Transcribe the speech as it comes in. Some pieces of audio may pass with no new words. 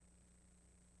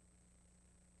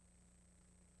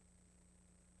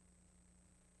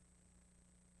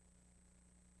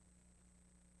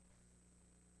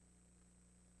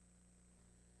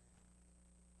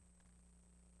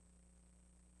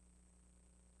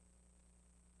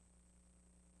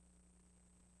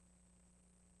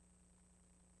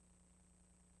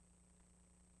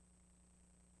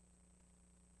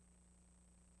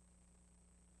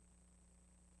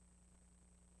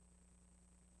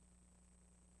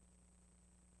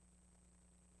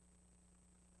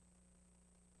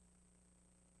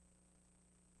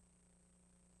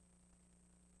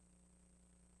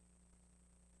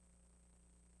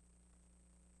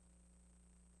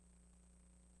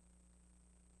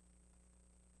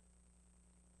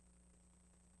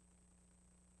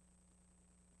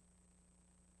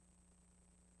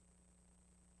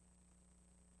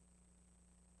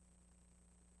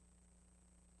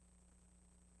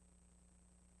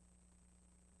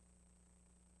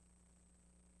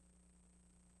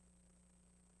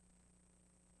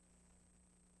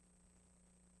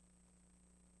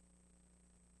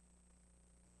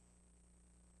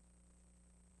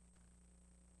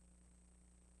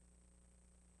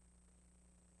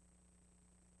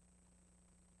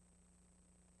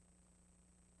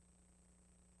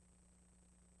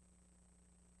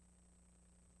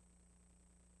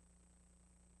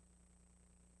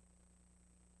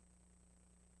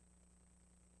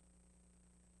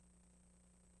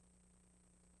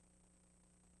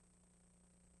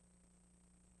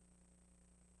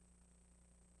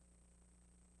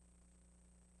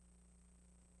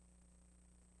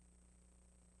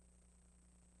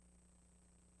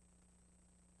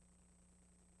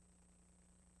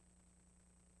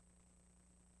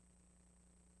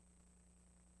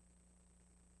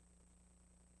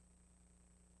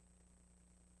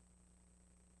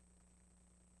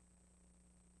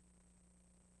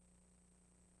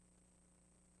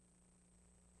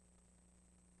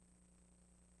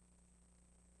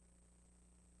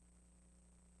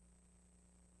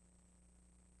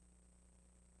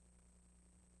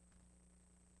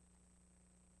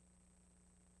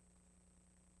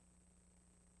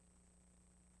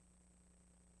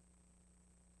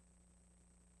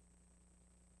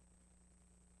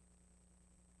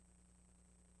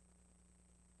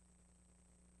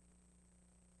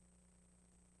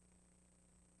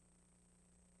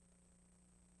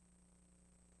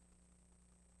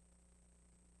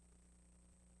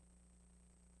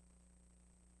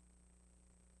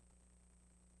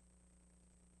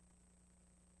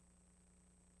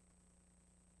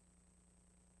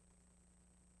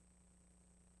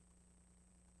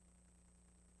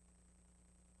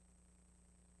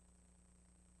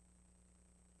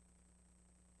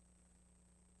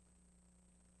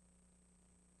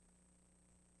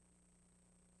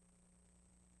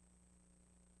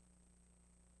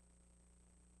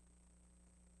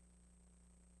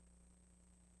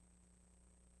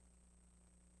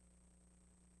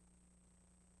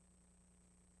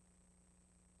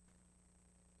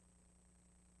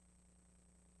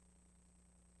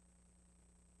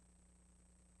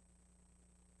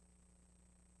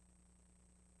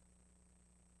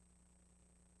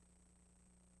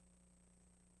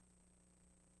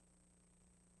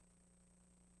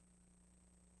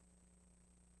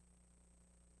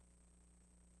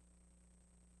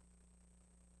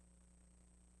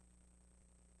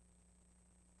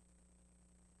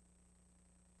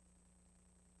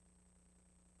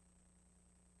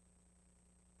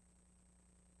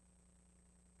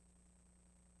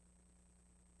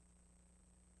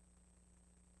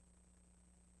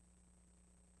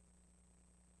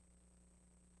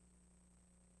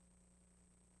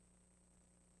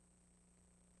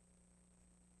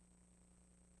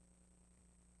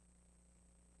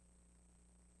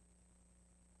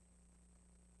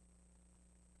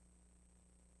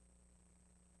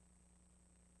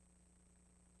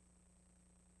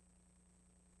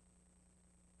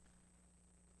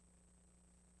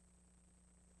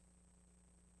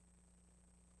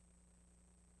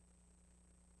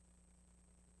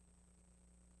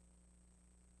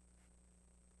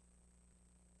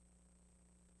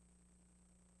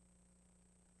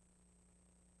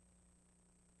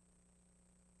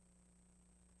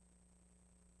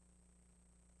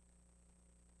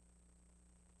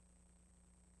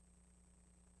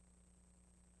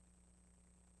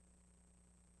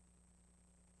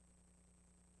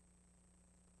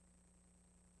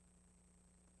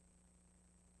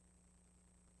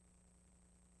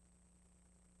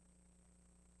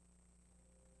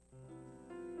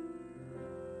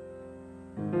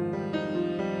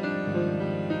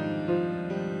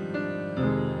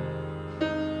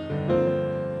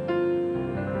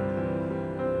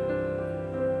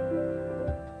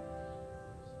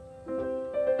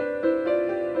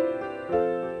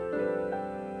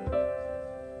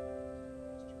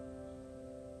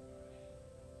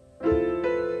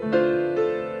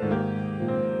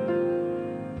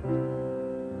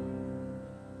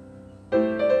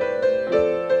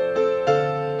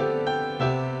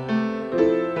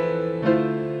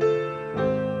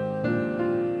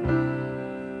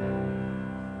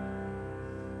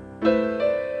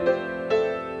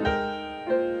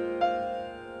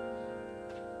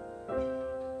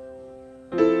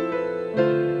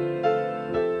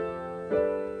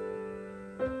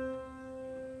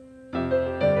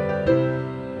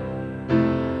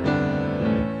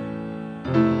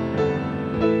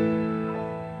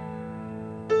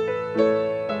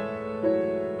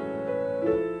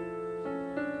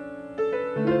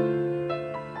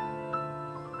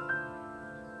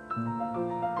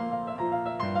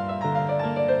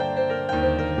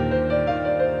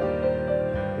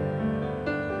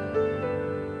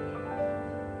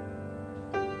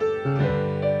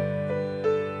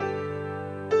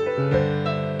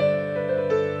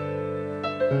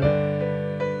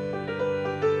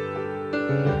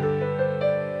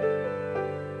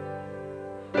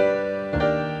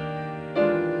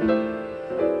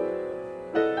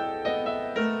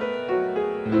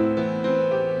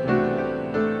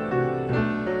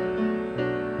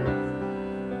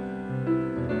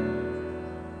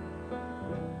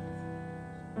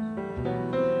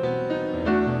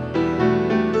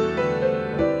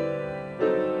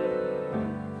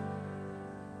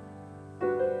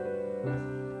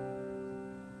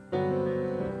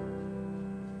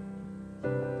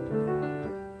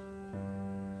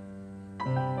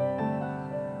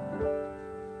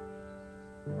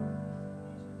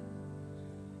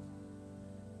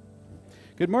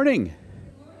Good morning.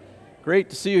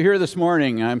 Great to see you here this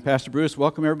morning. I'm Pastor Bruce.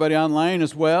 Welcome everybody online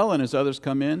as well, and as others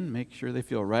come in, make sure they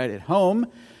feel right at home.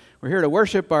 We're here to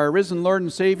worship our risen Lord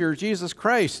and Savior, Jesus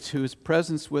Christ, whose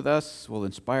presence with us will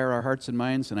inspire our hearts and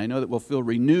minds, and I know that we'll feel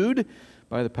renewed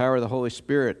by the power of the Holy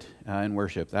Spirit in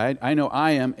worship. I know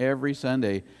I am every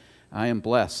Sunday. I am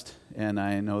blessed, and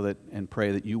I know that and pray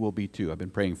that you will be too. I've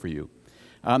been praying for you.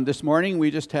 This morning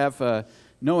we just have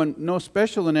no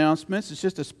special announcements. It's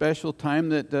just a special time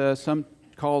that some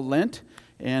call Lent,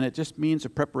 and it just means a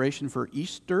preparation for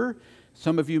Easter.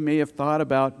 Some of you may have thought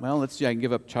about, well, let's see, I can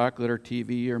give up chocolate or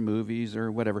TV or movies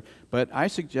or whatever, but I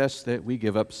suggest that we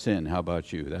give up sin. How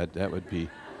about you? That would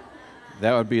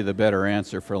be the better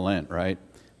answer for Lent, right?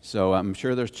 So I'm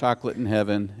sure there's chocolate in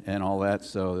heaven and all that,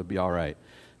 so it'll be all right.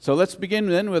 So let's begin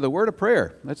then with a word of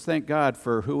prayer. Let's thank God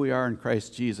for who we are in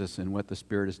Christ Jesus and what the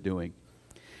Spirit is doing.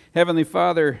 Heavenly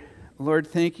Father, Lord,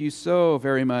 thank you so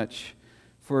very much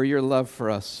for your love for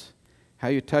us, how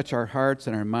you touch our hearts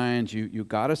and our minds. You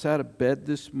got us out of bed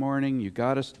this morning. You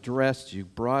got us dressed. You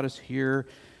brought us here,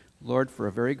 Lord, for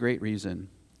a very great reason.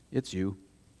 It's you.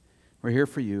 We're here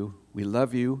for you. We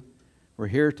love you. We're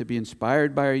here to be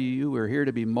inspired by you. We're here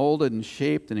to be molded and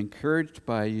shaped and encouraged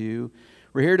by you.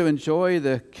 We're here to enjoy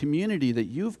the community that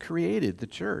you've created, the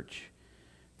church,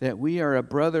 that we are a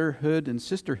brotherhood and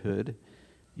sisterhood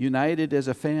united as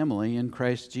a family in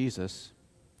Christ Jesus.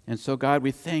 And so, God,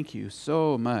 we thank you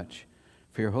so much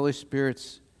for your Holy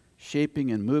Spirit's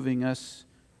shaping and moving us,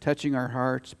 touching our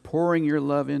hearts, pouring your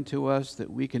love into us that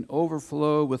we can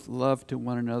overflow with love to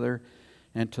one another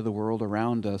and to the world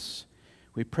around us.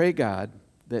 We pray, God,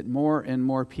 that more and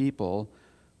more people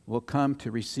will come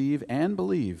to receive and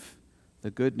believe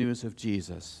the good news of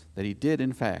Jesus, that he did,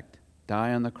 in fact,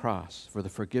 die on the cross for the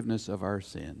forgiveness of our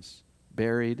sins,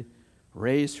 buried,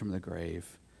 raised from the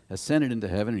grave, ascended into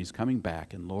heaven, and he's coming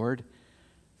back. And Lord,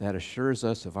 that assures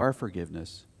us of our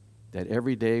forgiveness, that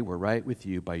every day we're right with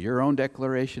you by your own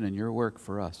declaration and your work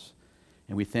for us.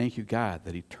 And we thank you, God,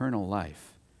 that eternal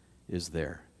life is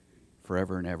there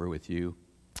forever and ever with you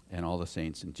and all the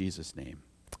saints in Jesus' name.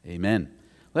 Amen.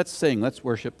 Let's sing. Let's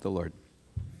worship the Lord.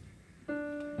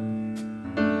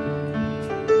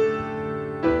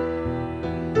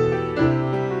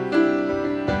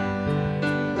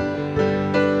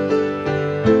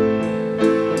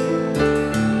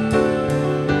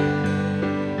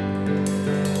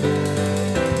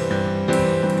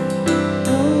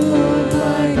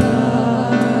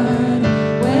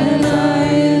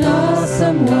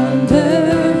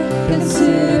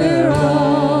 Consider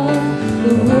all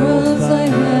the worlds thy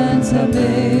hands have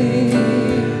made.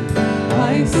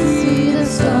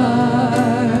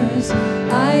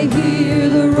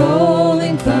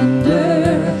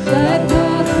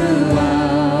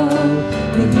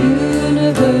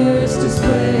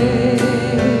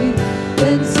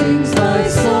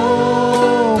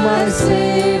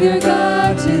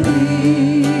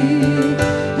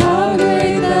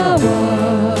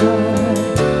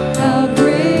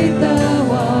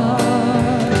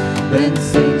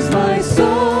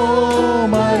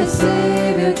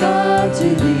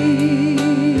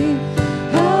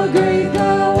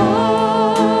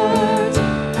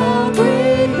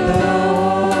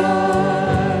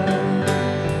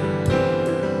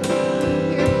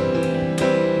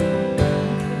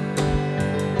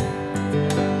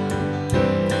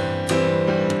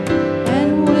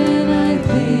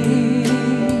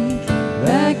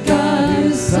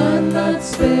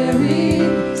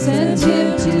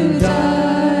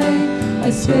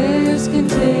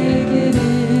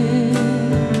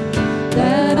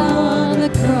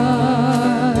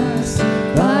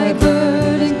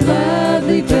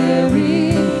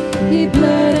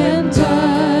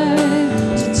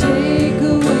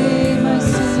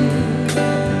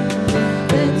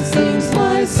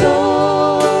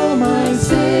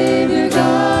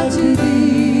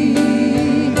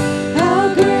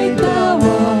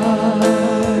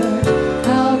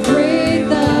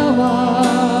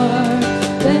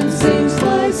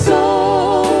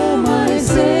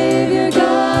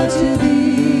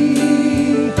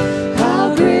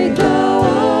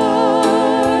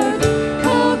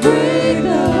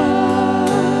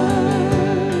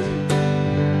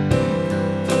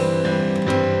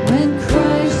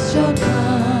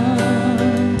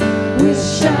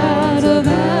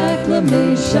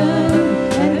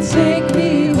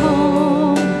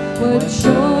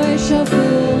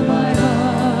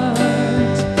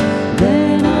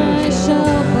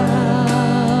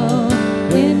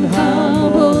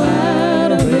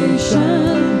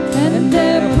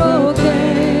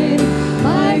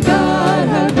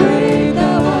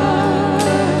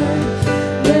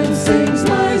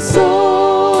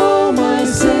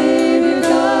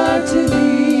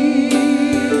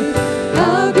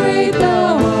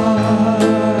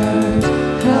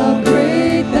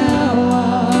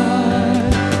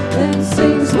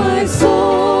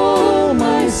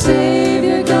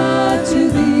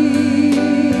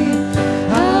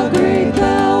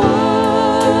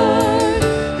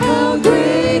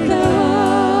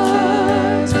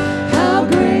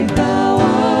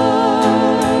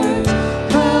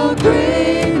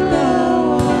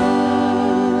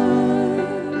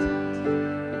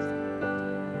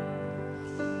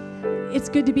 It's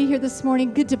good to be here this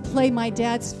morning. Good to play my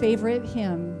dad's favorite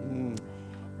hymn.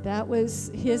 That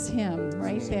was his hymn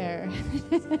right there.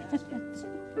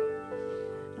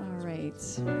 All right.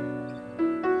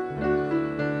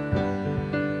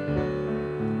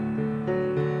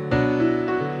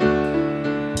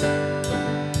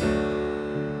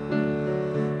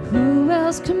 Who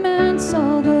else commands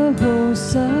all the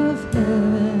hosts of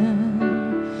heaven?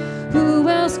 Who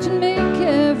else can make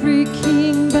every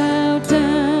king bow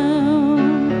down?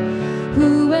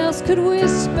 Who else could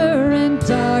whisper and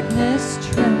darkness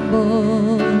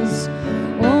trembles?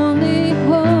 Only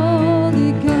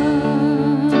holy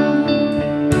God.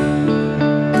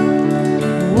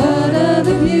 What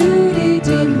other beauty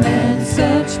demands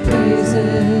such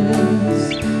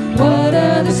praises? What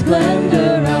other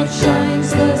splendor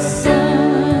outshines the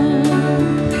sun?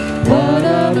 What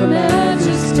other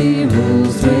majesty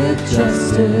rules with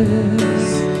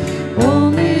justice?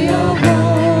 Only a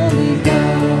holy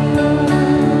God.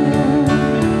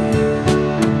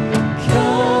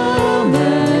 Come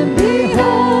and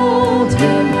behold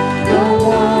him, the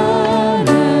one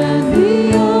and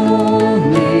the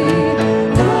only.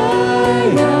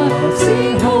 Cry out,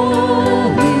 sing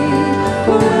holy,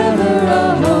 forever a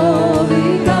holy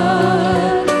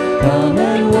God. Come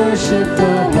and worship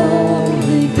the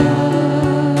holy God.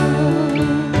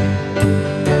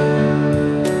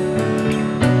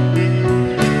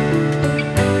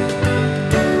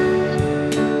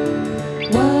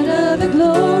 What other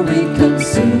glory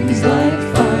consumes like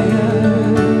fire?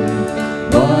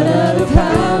 What other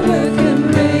power can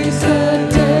raise the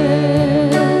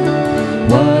dead?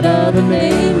 What other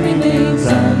name remains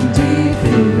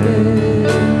undefeated?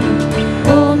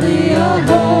 Only a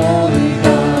holy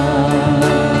God.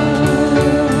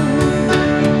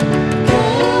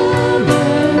 Come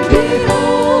and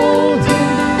behold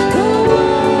him, the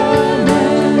one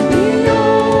and the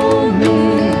only.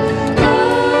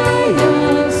 Cry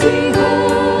out, sing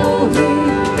holy,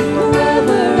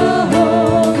 forever a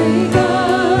holy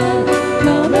God.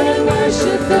 Come and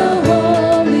worship the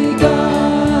holy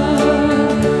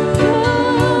God.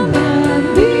 Come and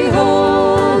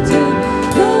behold him,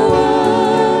 the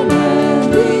one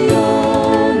and the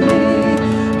only.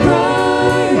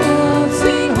 Cry out,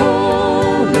 sing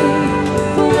holy,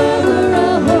 forever a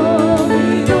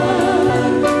holy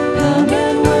God. Come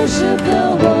and worship the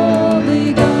holy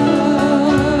God.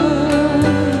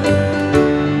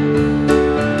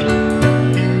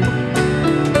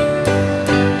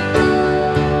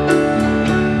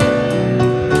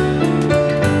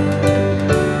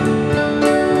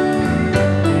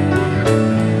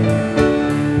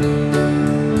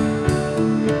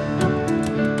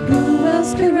 Who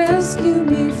else could rescue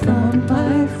me from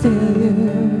my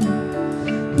failure?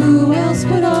 Who else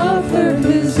would offer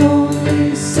his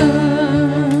only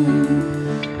son?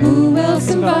 Who else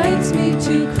invites me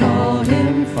to call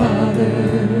him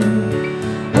Father?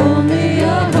 Only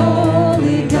a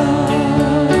holy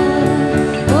God.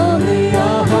 Only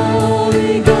a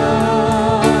holy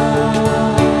God.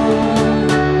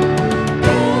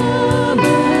 Come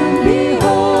and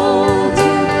behold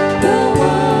him, the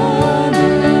one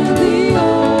and the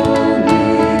only.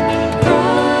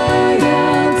 Cry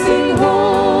out, sing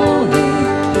holy,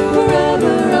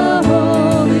 forever a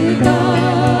holy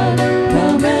God.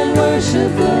 Come and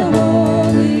worship the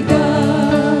holy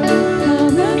God.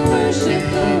 Come and worship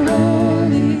the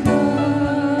holy God.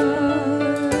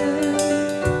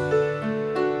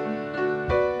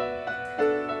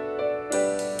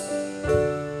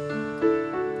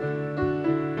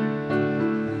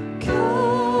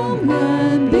 Come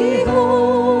and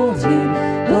behold him,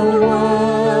 the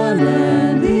one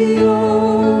and the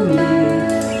only.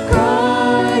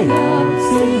 Cry out,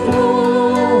 sing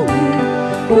holy,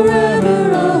 forever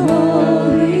a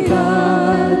holy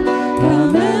God.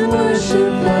 Come and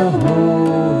worship the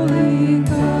holy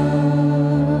God.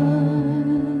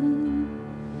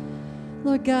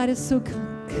 Lord God, it's so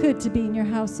good to be in your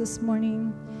house this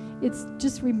morning. It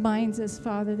just reminds us,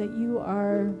 Father, that you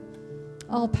are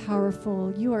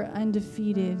all-powerful. You are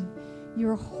undefeated. You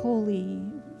are holy.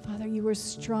 Father, you are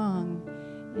strong,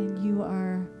 and you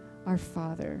are our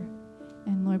Father.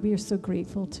 And Lord, we are so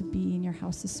grateful to be in your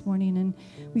house this morning. And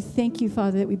we thank you,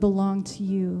 Father, that we belong to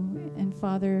you. And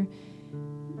Father,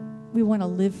 we want to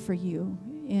live for you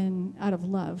out of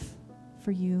love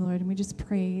for you, Lord. And we just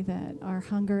pray that our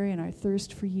hunger and our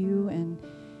thirst for you and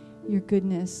your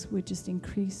goodness would just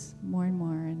increase more and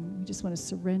more. And we just want to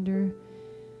surrender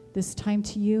this time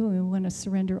to you, and we want to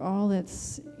surrender all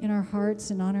that's in our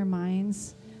hearts and on our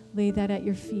minds. Lay that at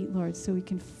your feet, Lord, so we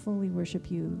can fully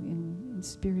worship you in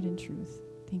spirit and truth.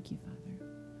 Thank you, Father.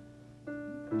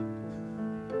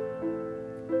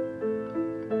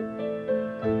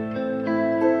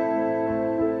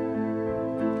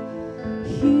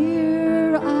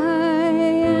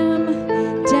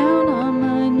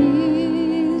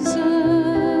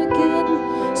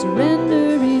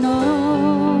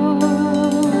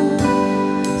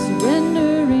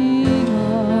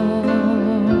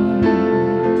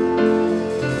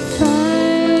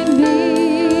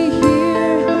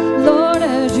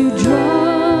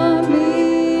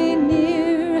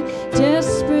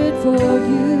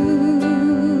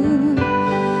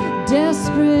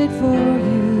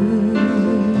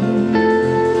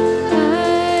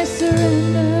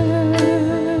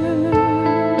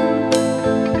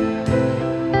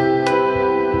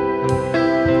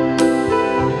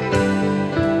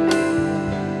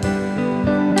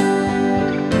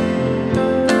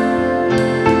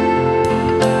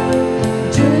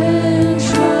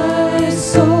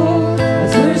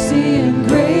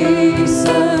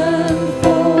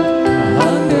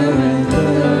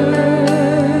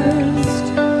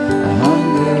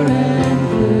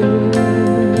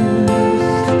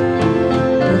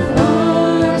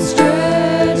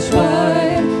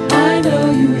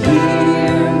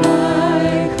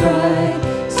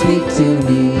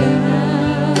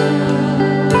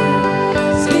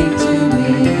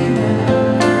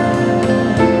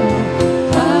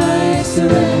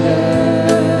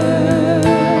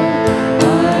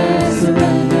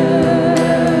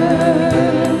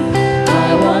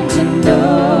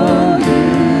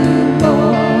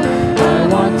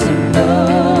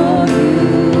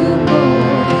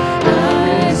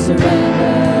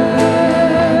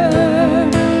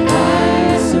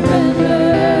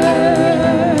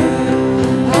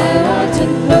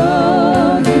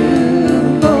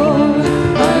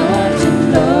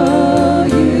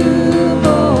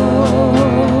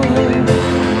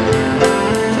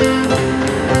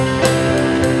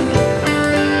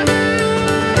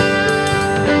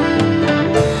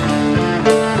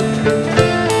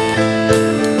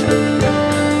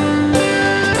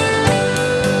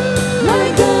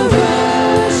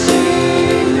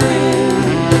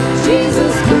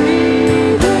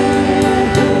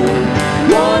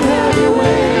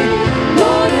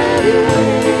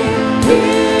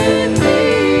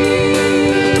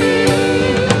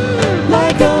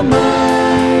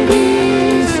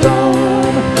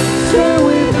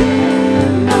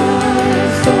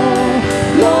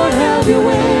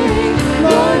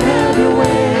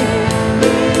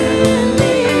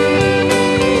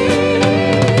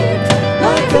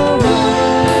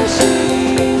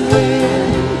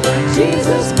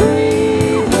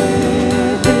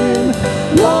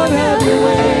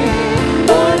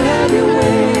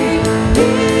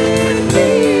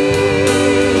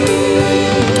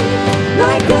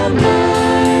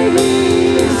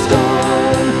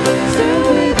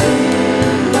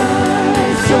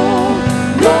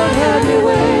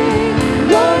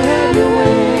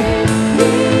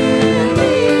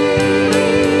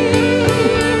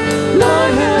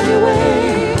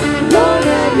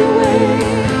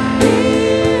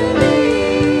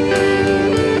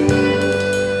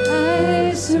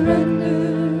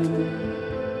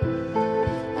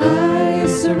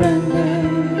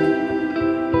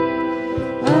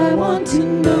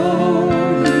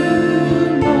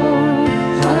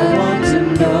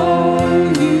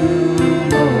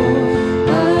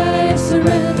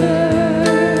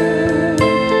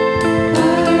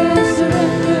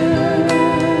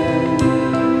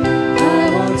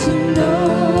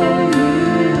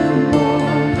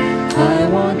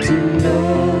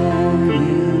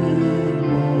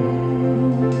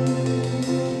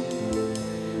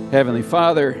 Heavenly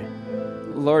Father,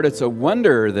 Lord, it's a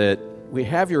wonder that we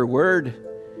have your word,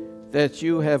 that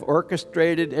you have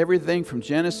orchestrated everything from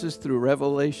Genesis through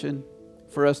Revelation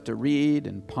for us to read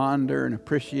and ponder and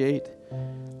appreciate.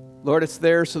 Lord, it's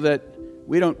there so that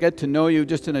we don't get to know you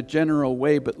just in a general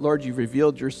way, but Lord, you've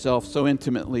revealed yourself so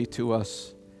intimately to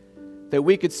us that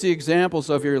we could see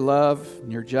examples of your love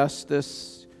and your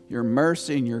justice, your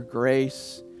mercy and your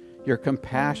grace, your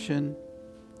compassion.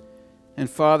 And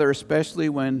Father, especially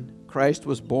when Christ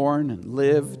was born and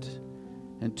lived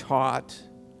and taught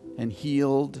and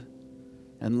healed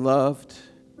and loved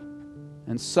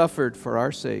and suffered for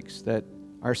our sakes, that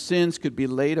our sins could be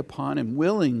laid upon him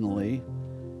willingly,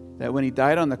 that when he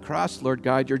died on the cross, Lord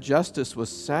God, your justice was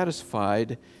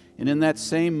satisfied, and in that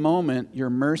same moment, your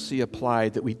mercy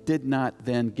applied, that we did not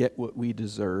then get what we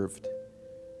deserved.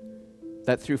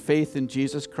 That through faith in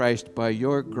Jesus Christ, by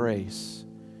your grace,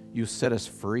 you set us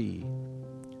free.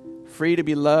 Free to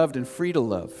be loved and free to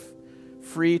love.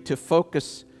 Free to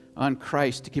focus on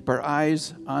Christ, to keep our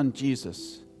eyes on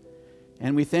Jesus.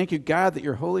 And we thank you, God, that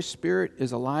your Holy Spirit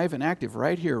is alive and active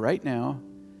right here, right now.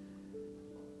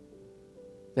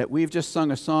 That we've just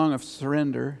sung a song of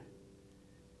surrender.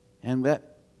 And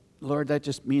that, Lord, that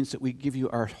just means that we give you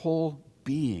our whole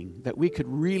being, that we could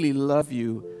really love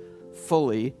you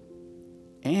fully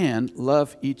and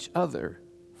love each other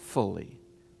fully.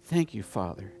 Thank you,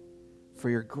 Father, for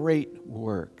your great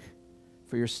work,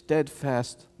 for your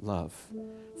steadfast love,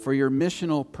 for your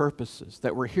missional purposes,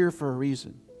 that we're here for a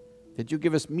reason, that you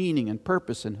give us meaning and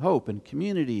purpose and hope and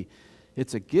community.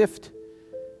 It's a gift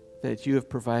that you have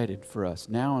provided for us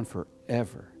now and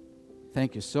forever.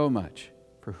 Thank you so much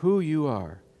for who you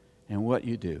are and what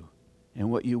you do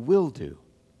and what you will do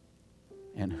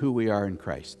and who we are in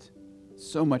Christ.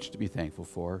 So much to be thankful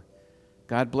for.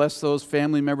 God bless those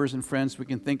family members and friends we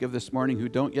can think of this morning who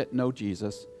don't yet know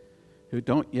Jesus, who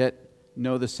don't yet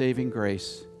know the saving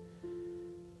grace.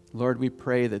 Lord, we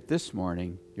pray that this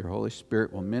morning your Holy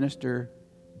Spirit will minister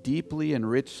deeply and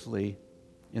richly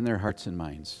in their hearts and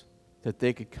minds, that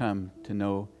they could come to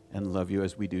know and love you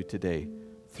as we do today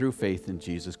through faith in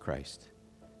Jesus Christ.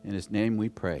 In his name we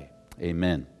pray.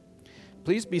 Amen.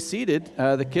 Please be seated.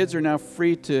 The kids are now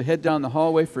free to head down the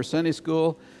hallway for Sunday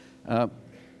school.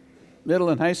 Middle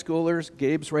and high schoolers,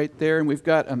 Gabe's right there, and we've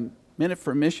got a minute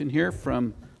for mission here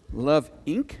from Love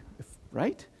Inc.,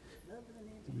 right?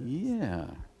 Yeah.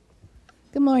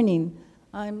 Good morning.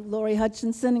 I'm Lori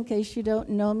Hutchinson, in case you don't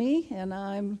know me, and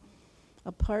I'm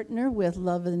a partner with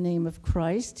Love in the Name of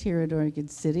Christ here at Oregon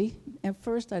City. And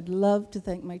first, I'd love to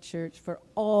thank my church for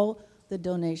all the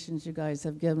donations you guys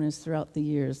have given us throughout the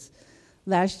years.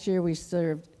 Last year, we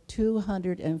served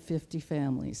 250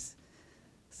 families.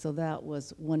 So that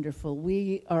was wonderful.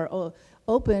 We are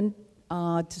open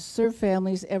to serve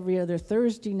families every other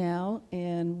Thursday now,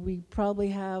 and we probably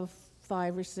have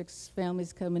 5 or 6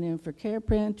 families coming in for care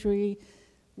pantry.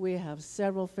 We have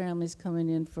several families coming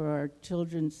in for our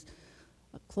children's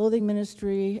clothing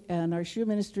ministry and our shoe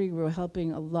ministry. We're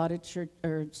helping a lot of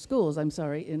schools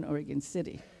in Oregon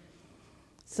City.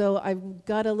 So I've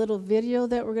got a little video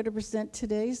that we're going to present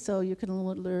today, so you can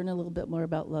learn a little bit more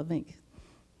about Love Inc.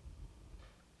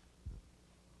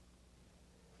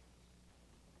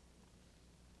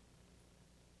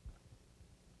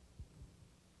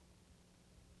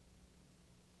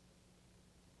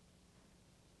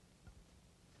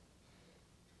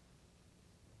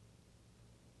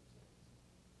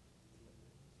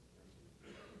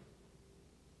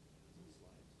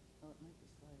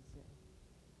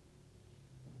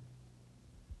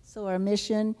 So our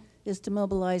mission is to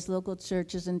mobilize local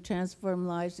churches and transform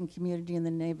lives and community in the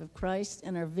name of Christ,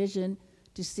 and our vision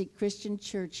to seek Christian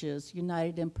churches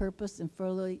united in purpose and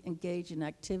fully engaged in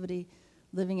activity,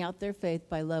 living out their faith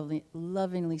by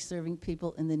lovingly serving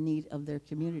people in the need of their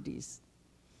communities.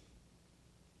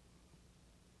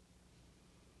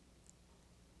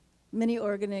 Many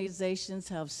organizations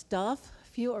have staff.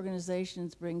 Few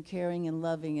organizations bring caring and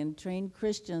loving and trained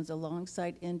Christians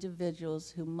alongside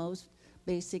individuals whose most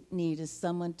basic need is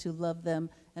someone to love them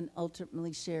and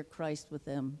ultimately share Christ with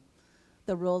them.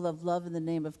 The role of Love in the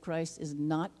Name of Christ is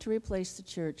not to replace the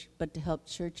church, but to help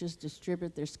churches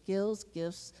distribute their skills,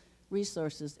 gifts,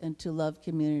 resources, and to love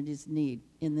communities' need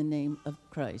in the name of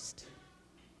Christ.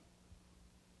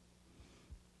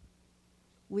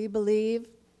 We believe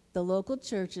the local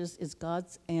churches is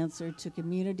God's answer to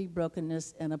community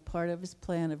brokenness and a part of his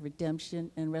plan of redemption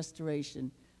and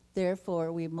restoration.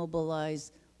 Therefore, we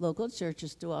mobilize local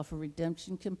churches to offer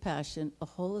redemption, compassion, a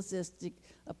holistic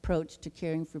approach to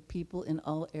caring for people in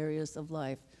all areas of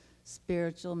life: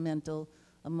 spiritual, mental,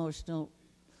 emotional,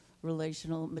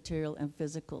 relational, material, and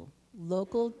physical.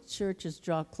 Local churches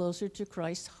draw closer to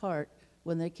Christ's heart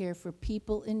when they care for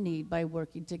people in need by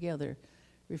working together,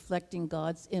 reflecting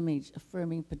God's image,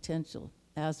 affirming potential.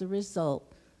 As a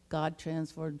result, God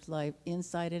transforms life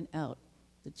inside and out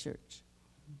the church.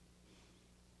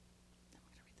 I'm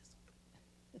going to read this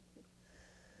one.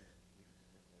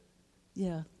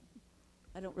 Yeah,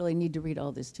 I don't really need to read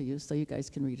all this to you, so you guys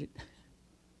can read it.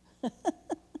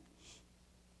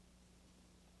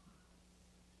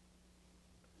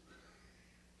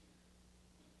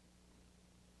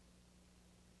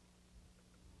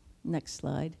 Next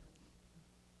slide.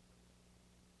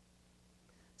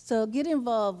 So get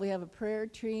involved. We have a prayer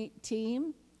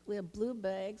team. We have blue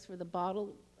bags for the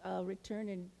bottle return,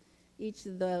 and each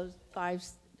of those 5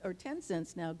 or 10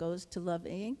 cents now goes to Love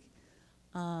Inc.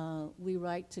 We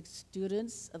write to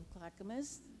students of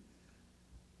Clackamas.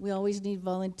 We always need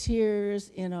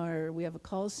volunteers we have a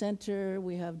call center,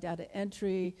 we have data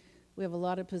entry, we have a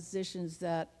lot of positions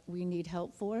that we need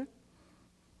help for.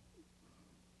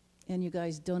 And you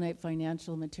guys donate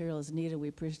financial material as needed. We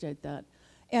appreciate that.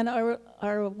 And our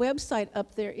website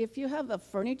up there, if you have a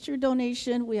furniture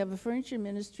donation, we have a furniture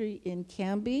ministry in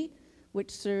Canby,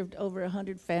 which served over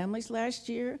 100 families last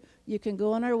year. You can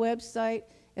go on our website,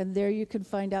 and there you can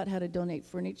find out how to donate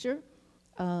furniture.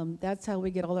 That's how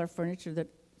we get all our furniture, that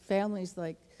families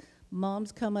like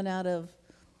moms coming out of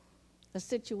a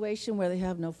situation where they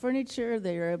have no furniture,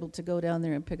 they are able to go down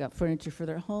there and pick up furniture for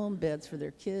their home, beds for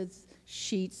their kids,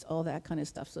 sheets, all that kind of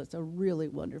stuff. So it's a really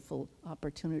wonderful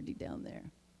opportunity down there.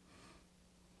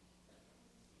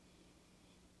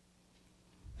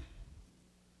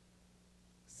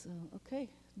 So, okay.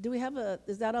 Do we have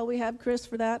is that all we have, Chris,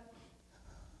 for that?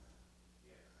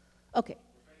 Okay.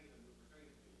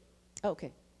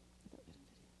 Okay.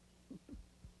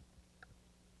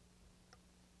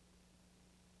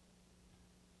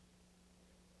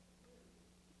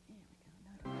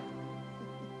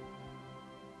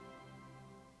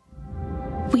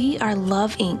 We are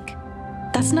Love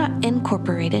Inc. That's not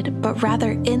incorporated, but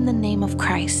rather in the name of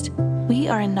Christ. We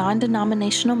are a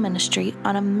non-denominational ministry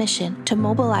on a mission to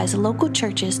mobilize local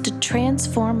churches to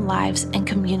transform lives and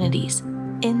communities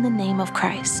in the name of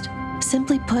Christ.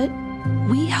 Simply put,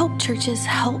 we help churches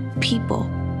help people.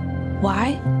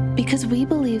 Why? Because we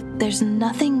believe there's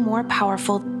nothing more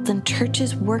powerful than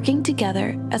churches working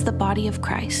together as the body of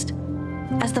Christ.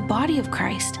 As the body of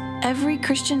Christ, every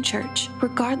Christian church,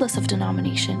 regardless of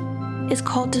denomination, is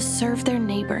called to serve their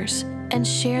neighbors and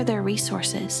share their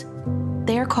resources.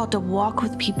 They are called to walk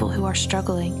with people who are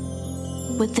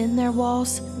struggling, within their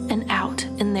walls and out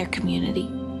in their community.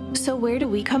 So where do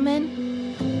we come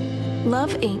in?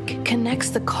 Love Inc. connects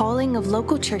the calling of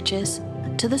local churches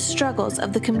to the struggles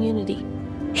of the community.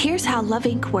 Here's how Love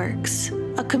Inc. works.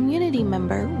 A community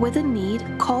member with a need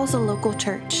calls a local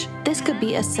church. This could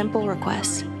be a simple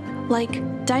request,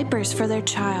 like diapers for their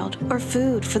child, or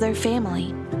food for their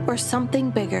family, or something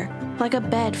bigger, like a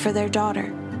bed for their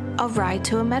daughter, a ride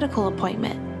to a medical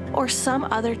appointment, or some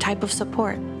other type of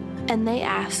support. And they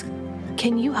ask,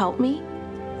 "Can you help me?"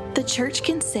 The church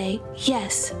can say,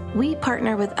 "Yes, we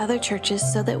partner with other churches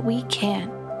so that we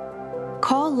can."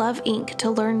 Call Love Inc.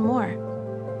 to learn more.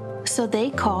 So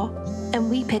they call, and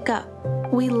we pick up.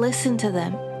 We listen to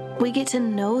them. We get to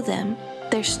know them,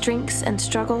 their strengths and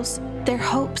struggles, their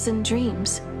hopes and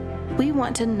dreams. We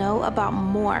want to know about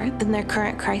more than their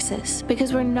current crisis,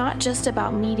 because we're not just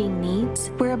about meeting needs,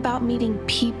 we're about meeting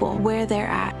people where they're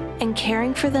at and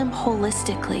caring for them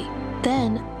holistically.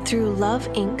 Then, through Love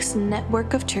Inc.'s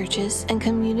network of churches and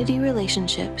community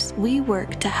relationships, we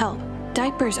work to help.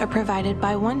 Diapers are provided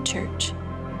by one church,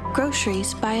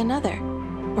 groceries by another.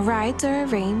 Rides are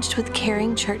arranged with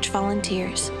caring church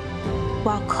volunteers,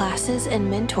 while classes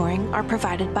and mentoring are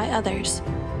provided by others.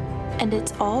 And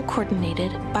it's all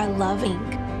coordinated by Love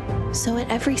Inc. So at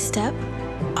every step,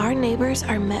 our neighbors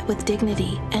are met with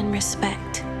dignity and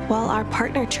respect, while our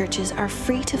partner churches are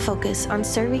free to focus on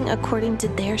serving according to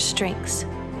their strengths,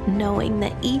 knowing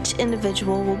that each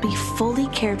individual will be fully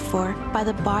cared for by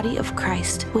the body of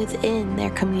Christ within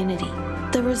their community.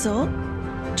 The result?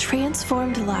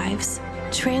 Transformed lives,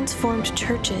 transformed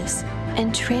churches,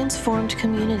 and transformed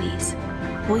communities.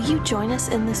 Will you join us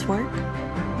in this work?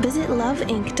 Visit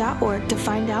loveinc.org to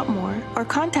find out more, or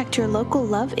contact your local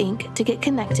Love Inc. to get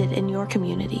connected in your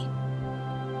community.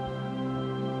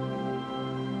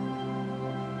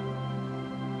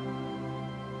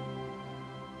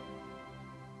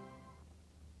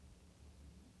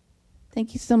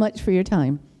 Thank you so much for your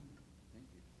time.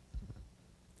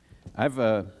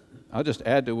 I'll just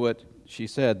add to what she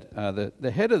said.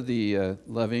 The head of the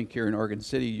Love Inc. here in Oregon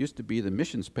City used to be the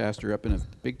missions pastor up in a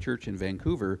big church in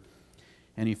Vancouver,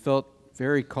 and he felt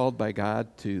very called by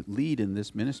God to lead in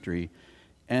this ministry.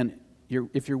 And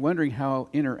if you're wondering how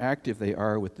interactive they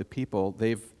are with the people,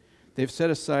 they've set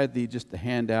aside just the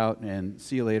handout and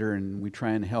see you later and we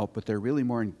try and help, but they're really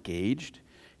more engaged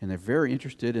and they're very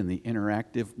interested in the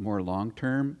interactive, more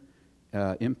long-term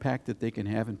impact that they can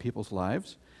have in people's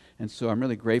lives. And so I'm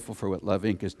really grateful for what Love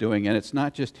Inc. is doing. And it's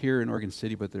not just here in Oregon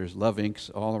City, but there's Love Inc.'s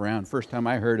all around. First time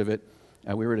I heard of it,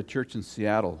 we were at a church in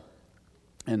Seattle,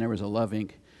 and there was a Love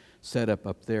Inc. set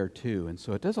up there too. And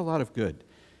so it does a lot of good.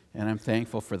 And I'm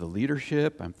thankful for the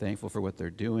leadership. I'm thankful for what they're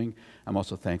doing. I'm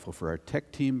also thankful for our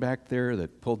tech team back there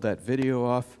that pulled that video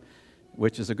off,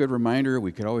 which is a good reminder.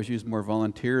 We could always use more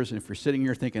volunteers. And if you're sitting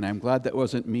here thinking, I'm glad that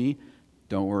wasn't me,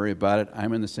 don't worry about it.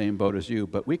 I'm in the same boat as you.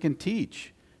 But we can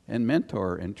teach and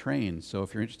mentor and train. So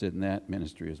if you're interested in that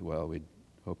ministry as well, we'd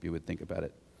hope you would think about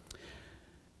it.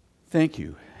 Thank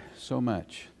you so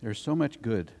much. There's so much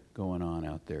good going on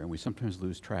out there, and we sometimes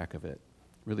lose track of it.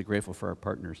 Really grateful for our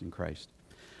partners in Christ.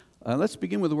 Let's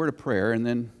begin with a word of prayer, and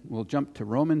then we'll jump to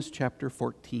Romans chapter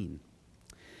 14.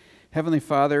 Heavenly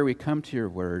Father, we come to your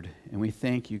word, and we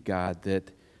thank you, God,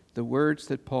 that the words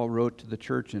that Paul wrote to the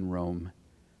church in Rome,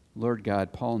 Lord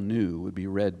God, Paul knew would be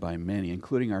read by many,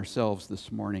 including ourselves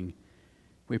this morning.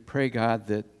 We pray, God,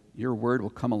 that your word will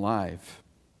come alive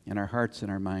in our hearts and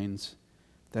our minds,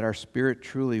 that our spirit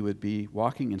truly would be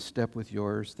walking in step with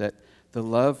yours, that the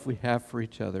love we have for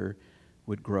each other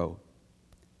would grow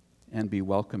and be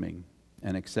welcoming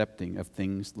and accepting of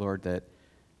things, Lord, that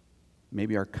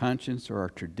maybe our conscience or our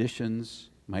traditions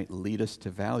might lead us to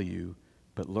value.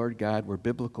 But Lord God, we're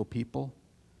biblical people.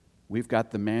 We've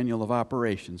got the manual of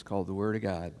operations called the Word of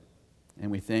God.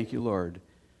 And we thank you, Lord,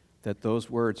 that those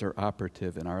words are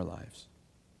operative in our lives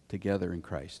together in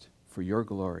Christ for your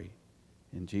glory.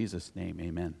 In Jesus' name,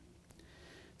 amen.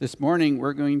 This morning,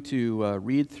 we're going to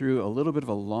read through a little bit of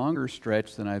a longer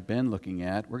stretch than I've been looking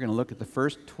at. We're going to look at the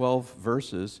first 12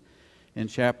 verses in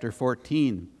chapter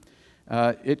 14.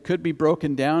 It could be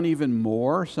broken down even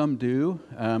more. Some do.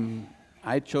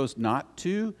 I chose not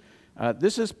to.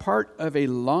 This is part of a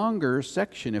longer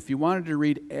section. If you wanted to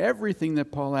read everything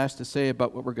that Paul has to say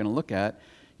about what we're going to look at,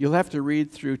 you'll have to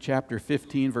read through chapter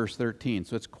 15, verse 13.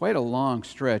 So it's quite a long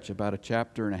stretch, about a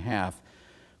chapter and a half,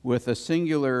 with a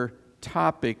singular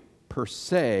topic per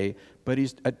se, but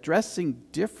he's addressing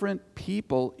different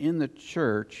people in the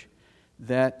church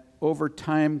that over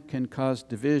time can cause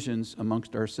divisions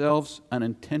amongst ourselves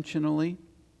unintentionally,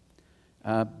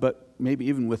 but maybe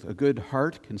even with a good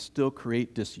heart can still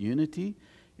create disunity.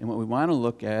 And what we want to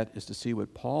look at is to see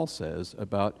what Paul says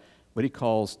about what he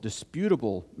calls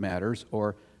disputable matters,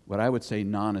 or what I would say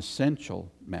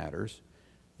non-essential matters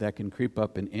that can creep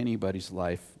up in anybody's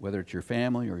life, whether it's your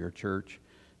family or your church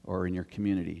or in your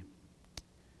community.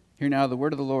 Hear now the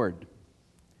word of the Lord.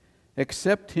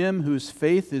 Accept him whose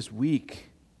faith is weak,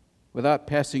 without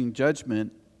passing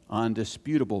judgment on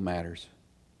disputable matters.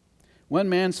 One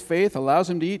man's faith allows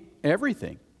him to eat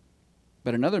everything,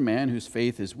 but another man whose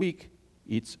faith is weak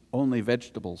eats only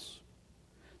vegetables.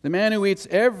 The man who eats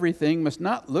everything must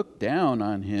not look down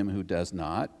on him who does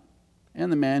not,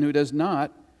 and the man who does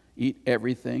not eat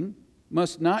everything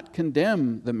must not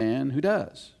condemn the man who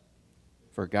does,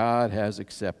 for God has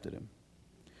accepted him.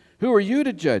 Who are you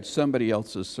to judge somebody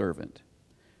else's servant?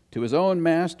 To his own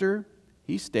master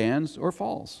he stands or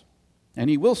falls, and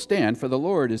he will stand, for the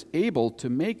Lord is able to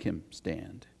make him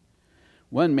stand.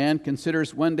 One man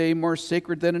considers one day more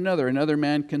sacred than another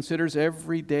man considers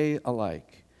every day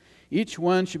alike. Each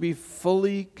one should be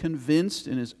fully convinced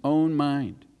in his own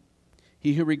mind.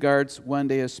 He who regards one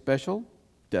day as special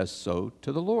does so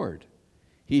to the Lord.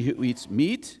 He who eats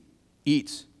meat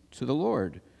eats to the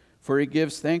Lord, for he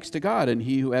gives thanks to God, and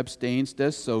he who abstains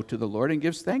does so to the Lord and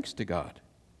gives thanks to God.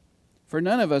 For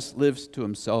none of us lives to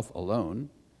himself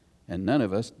alone, and none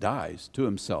of us dies to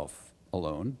himself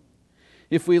alone.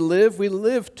 If we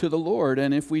live to the Lord,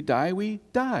 and if we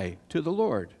die to the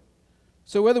Lord.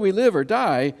 So whether we live or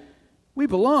die, we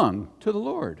belong to the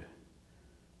Lord.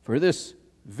 For this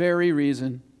very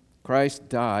reason, Christ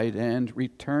died and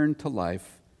returned to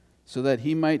life, so that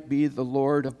he might be the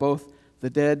Lord of both the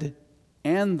dead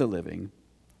and the living.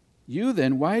 You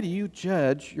then, why do you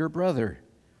judge your brother?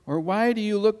 Or why do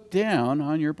you look down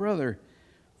on your brother?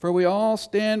 For we all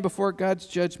stand before God's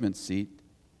judgment seat.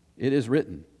 It is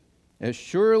written, as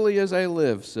surely as I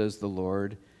live, says the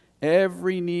Lord,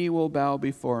 every knee will bow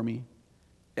before me,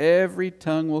 every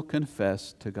tongue will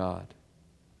confess to God.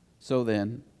 So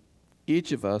then,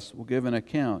 each of us will give an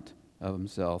account of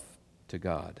himself to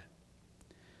God.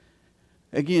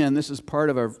 Again, this is part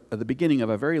of the beginning of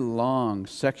a very long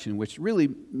section, which really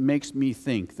makes me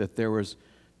think that there was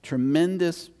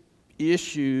tremendous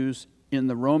issues in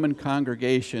the Roman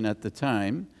congregation at the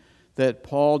time that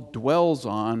Paul dwells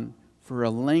on for a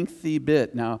lengthy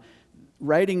bit. Now,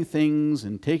 writing things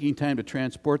and taking time to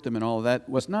transport them and all of that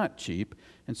was not cheap.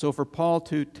 And so for Paul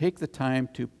to take the time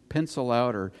to pencil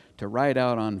out or to write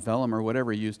out on vellum or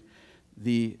whatever he used,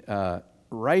 the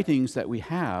writings that we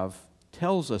have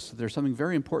tells us that there's something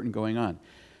very important going on.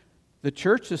 The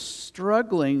church is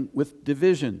struggling with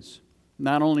divisions.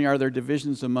 Not only are there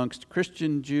divisions amongst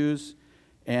Christian Jews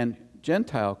and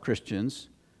Gentile Christians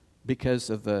because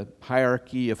of the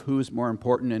hierarchy of who's more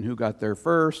important and who got there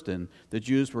first, and the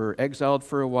Jews were exiled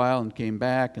for a while and came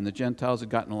back, and the Gentiles had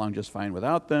gotten along just fine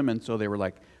without them, and so they were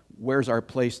like, where's our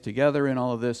place together in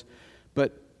all of this?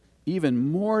 But even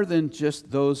more than just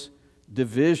those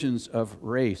divisions of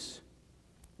race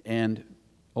and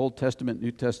Old Testament,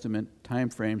 New Testament time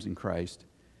frames in Christ,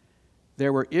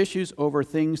 there were issues over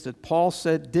things that Paul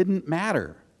said didn't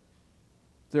matter.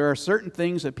 There are certain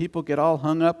things that people get all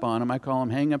hung up on, and I call them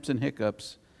hang-ups and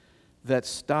hiccups, that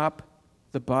stop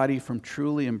the body from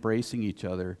truly embracing each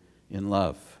other in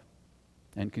love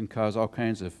and can cause all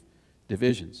kinds of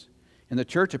divisions. In the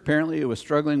church, apparently, it was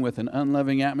struggling with an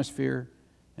unloving atmosphere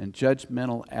and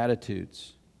judgmental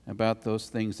attitudes about those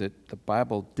things that the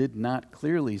Bible did not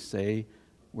clearly say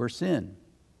were sin.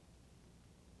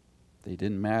 They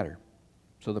didn't matter.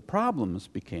 So the problems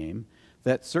became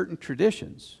that certain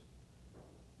traditions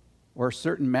or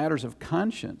certain matters of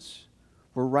conscience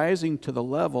were rising to the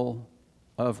level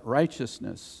of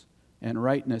righteousness and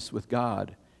rightness with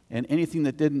God. And anything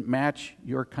that didn't match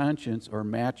your conscience or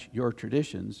match your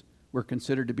traditions were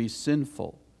considered to be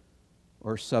sinful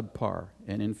or subpar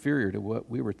and inferior to what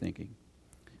we were thinking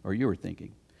or you were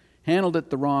thinking. Handled it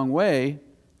the wrong way,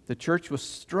 the church was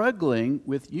struggling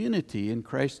with unity in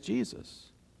Christ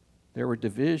Jesus. There were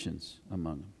divisions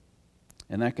among them.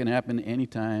 And that can happen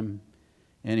anytime,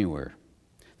 anywhere.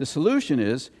 The solution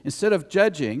is, instead of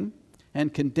judging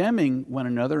and condemning one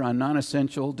another on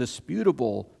non-essential,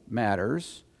 disputable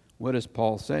matters, what does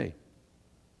Paul say?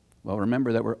 Well,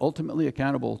 remember that we're ultimately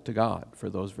accountable to God for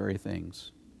those very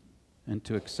things and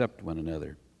to accept one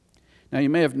another. Now, you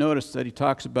may have noticed that he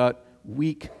talks about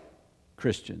weak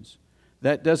Christians.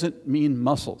 That doesn't mean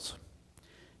muscles.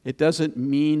 It doesn't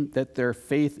mean that their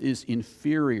faith is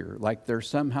inferior, like they're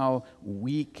somehow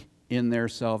weak in their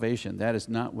salvation. That is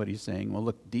not what he's saying. We'll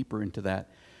look deeper into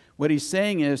that. What he's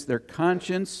saying is their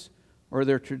conscience or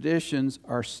their traditions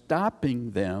are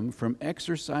stopping them from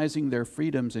exercising their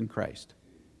freedoms in Christ.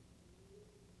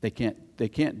 They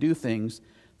can't do things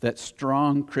that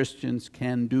strong Christians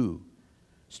can do.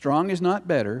 Strong is not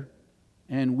better,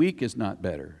 and weak is not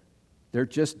better. They're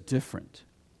just different.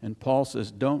 And Paul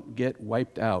says, don't get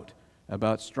wiped out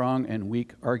about strong and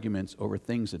weak arguments over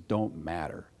things that don't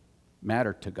matter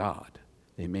to God.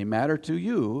 They may matter to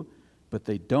you, but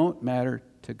they don't matter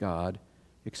to God,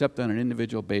 except on an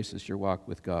individual basis, your walk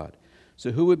with God.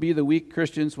 So who would be the weak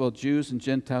Christians? Well, Jews and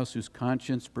Gentiles whose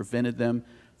conscience prevented them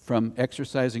from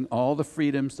exercising all the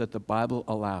freedoms that the Bible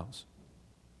allows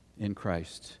in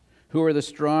Christ. Who are the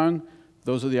strong?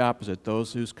 Those are the opposite.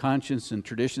 Those whose conscience and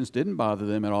traditions didn't bother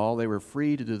them at all. They were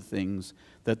free to do the things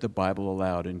that the Bible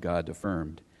allowed and God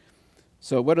affirmed.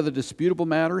 So what are the disputable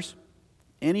matters?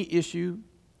 Any issue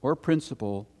or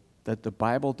principle that the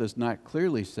Bible does not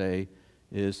clearly say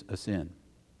is a sin.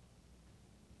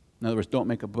 In other words, don't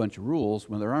make a bunch of rules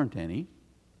when there aren't any.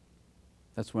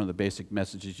 That's one of the basic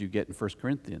messages you get in 1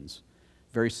 Corinthians.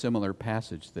 Very similar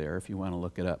passage there if you want to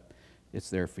look it up. It's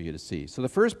there for you to see. So the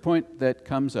first point that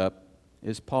comes up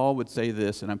is Paul would say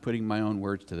this, and I'm putting my own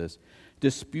words to this: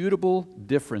 disputable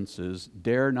differences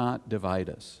dare not divide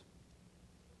us.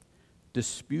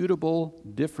 Disputable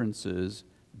differences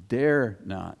dare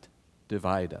not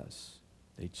divide us.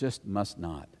 They just must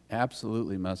not.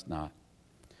 Absolutely must not.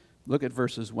 Look at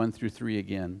verses 1 through 3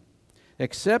 again.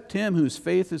 Except him whose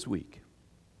faith is weak.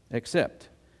 Except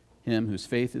him whose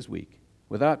faith is weak,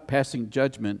 without passing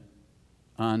judgment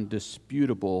on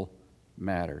disputable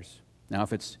matters. Now,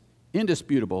 if it's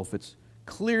indisputable, if it's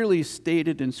clearly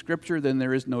stated in Scripture, then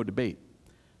there is no debate.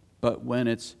 But when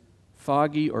it's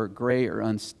foggy or gray or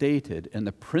unstated, and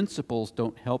the principles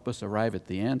don't help us arrive at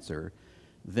the answer,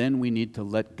 then we need to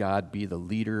let God be the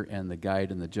leader and the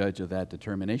guide and the judge of that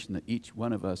determination that each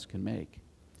one of us can make.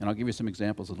 And I'll give you some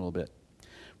examples in a little bit.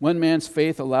 One man's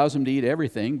faith allows him to eat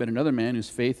everything, but another man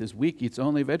whose faith is weak eats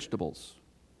only vegetables.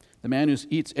 The man who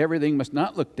eats everything must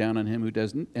not look down on him who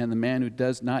doesn't, and the man who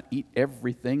does not eat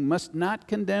everything must not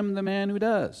condemn the man who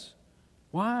does.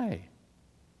 Why?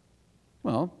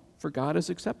 Well, for God has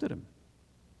accepted him.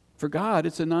 For God,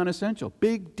 it's a non-essential.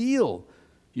 Big deal,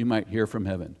 you might hear from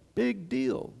heaven. Big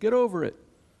deal. Get over it.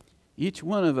 Each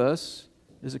one of us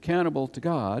is accountable to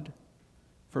God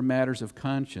for matters of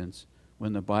conscience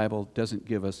when the Bible doesn't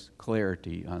give us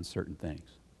clarity on certain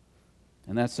things.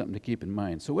 And that's something to keep in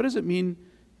mind. So what does it mean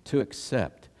to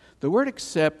accept? The word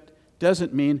accept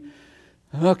doesn't mean,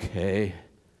 okay,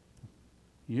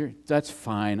 that's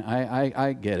fine.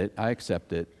 I get it. I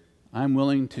accept it. I'm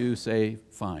willing to say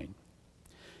fine.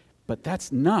 But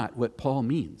that's not what Paul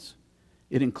means.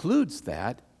 It includes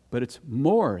that, but it's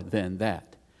more than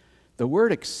that. The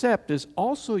word accept is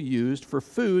also used for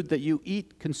food that you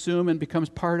eat, consume, and becomes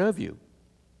part of you.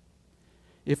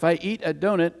 If I eat a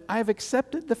donut, I've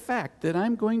accepted the fact that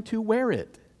I'm going to wear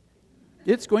it.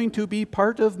 It's going to be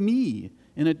part of me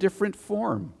in a different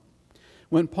form.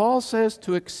 When Paul says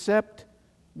to accept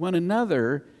one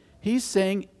another, he's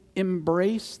saying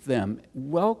embrace them,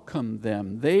 welcome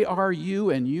them. They are you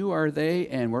and you are they,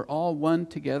 and we're all one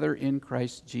together in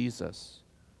Christ Jesus.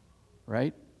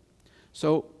 Right?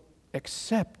 So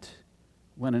accept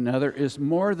one another is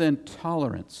more than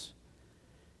tolerance.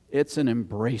 It's an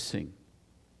embracing.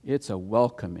 It's a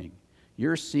welcoming.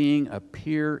 You're seeing a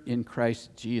peer in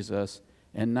Christ Jesus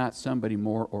and not somebody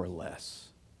more or less.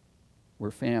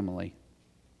 We're family.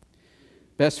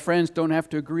 Best friends don't have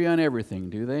to agree on everything,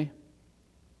 do they?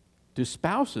 Do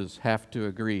spouses have to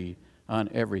agree on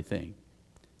everything?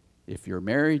 If you're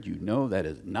married, you know that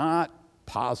is not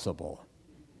possible.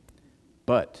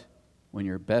 But when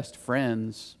you're best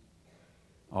friends,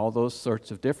 all those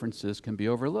sorts of differences can be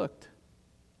overlooked.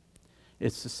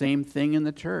 It's the same thing in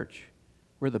the church.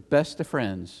 We're the best of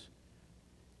friends.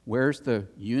 Where's the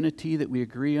unity that we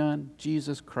agree on?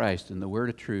 Jesus Christ and the Word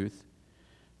of truth.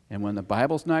 And when the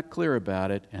Bible's not clear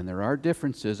about it, and there are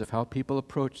differences of how people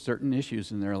approach certain issues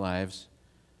in their lives,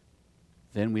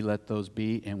 then we let those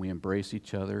be and we embrace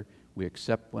each other. We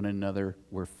accept one another.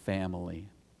 We're family.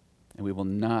 And we will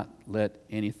not let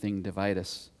anything divide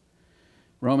us.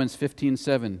 Romans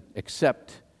 15:7,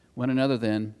 accept one another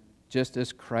then, just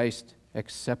as Christ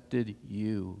accepted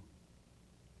you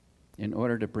in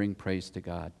order to bring praise to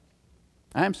God.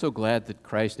 I'm so glad that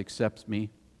Christ accepts me.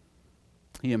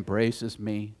 He embraces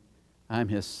me. I'm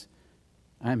his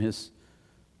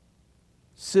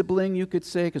sibling, you could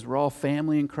say, because we're all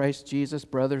family in Christ Jesus,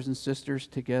 brothers and sisters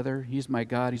together. He's my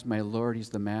God. He's my Lord. He's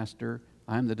the master.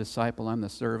 I'm the disciple. I'm the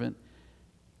servant.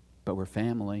 But we're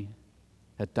family,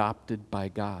 adopted by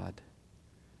God.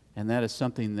 And that is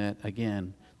something that,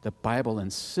 again, the Bible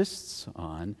insists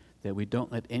on, that we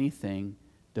don't let anything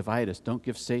divide us. Don't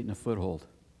give Satan a foothold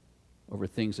over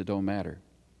things that don't matter.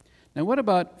 Now, what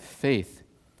about faith?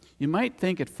 You might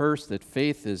think at first that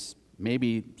faith is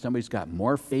maybe somebody's got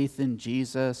more faith in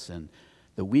Jesus, and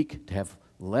the weak have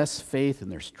less faith,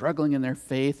 and they're struggling in their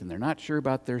faith, and they're not sure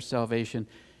about their salvation.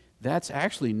 That's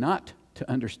actually not to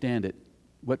understand it.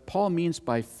 What Paul means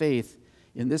by faith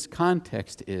in this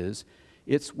context is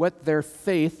it's what their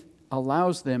faith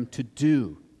allows them to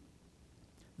do.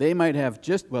 They might have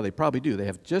they probably do. They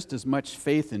have just as much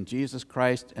faith in Jesus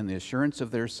Christ and the assurance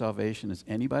of their salvation as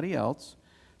anybody else.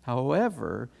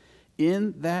 However,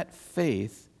 in that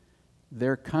faith,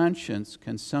 their conscience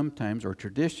can sometimes, or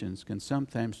traditions can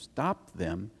sometimes stop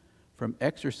them from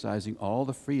exercising all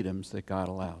the freedoms that God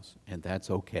allows. And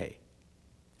that's okay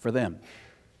for them,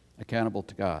 accountable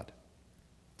to God.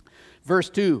 Verse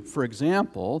 2, for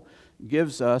example,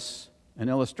 gives us an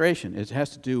illustration. It has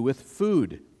to do with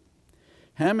food.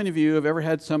 How many of you have ever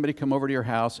had somebody come over to your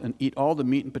house and eat all the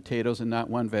meat and potatoes and not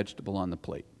one vegetable on the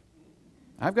plate?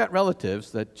 I've got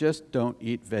relatives that just don't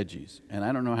eat veggies. And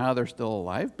I don't know how they're still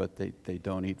alive, but they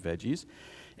don't eat veggies.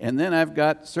 And then I've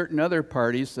got certain other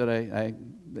parties that I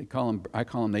call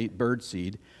them they eat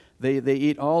birdseed. They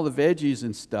eat all the veggies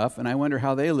and stuff, and I wonder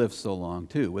how they live so long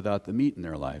too without the meat in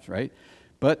their lives, right?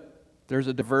 But there's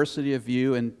a diversity of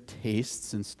view and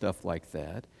tastes and stuff like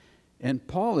that. And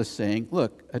Paul is saying,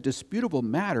 look, a disputable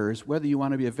matter is whether you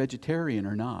want to be a vegetarian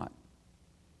or not.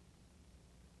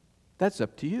 That's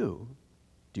up to you.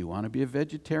 Do you want to be a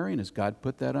vegetarian? Has God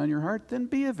put that on your heart? Then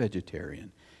be a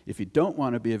vegetarian. If you don't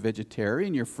want to be a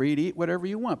vegetarian, you're free to eat whatever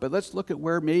you want. But let's look at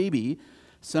where maybe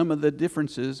some of the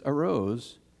differences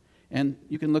arose. And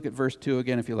you can look at verse 2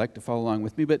 again if you'd like to follow along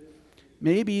with me. But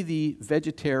maybe the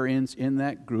vegetarians in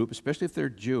that group, especially if they're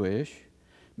Jewish,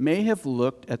 may have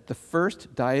looked at the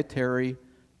first dietary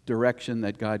direction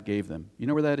that God gave them. You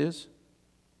know where that is?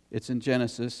 It's in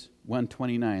Genesis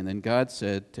 1:29. Then God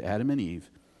said to Adam and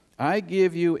Eve, I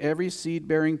give you every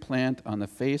seed-bearing plant on the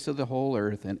face of the whole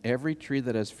earth and every tree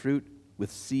that has fruit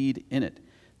with seed in it.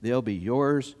 They'll be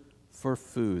yours for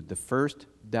food. The first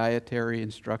dietary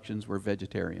instructions were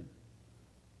vegetarian,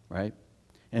 right?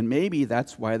 And maybe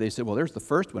that's why they said, well, there's the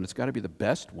first one. It's got to be the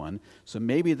best one. So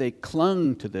maybe they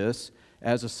clung to this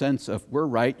as a sense of we're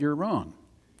right, you're wrong.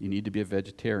 You need to be a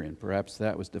vegetarian. Perhaps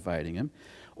that was dividing him.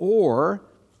 Or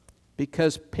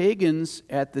because pagans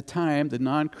at the time, the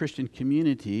non-Christian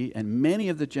community, and many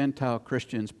of the Gentile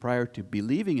Christians prior to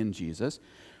believing in Jesus,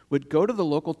 would go to the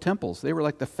local temples. They were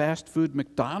like the fast food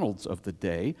McDonald's of the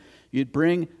day. You'd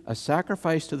bring a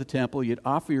sacrifice to the temple, you'd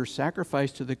offer your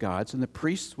sacrifice to the gods, and the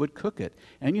priests would cook it.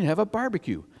 And you'd have a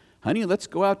barbecue. Honey, let's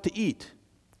go out to eat.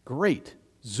 Great.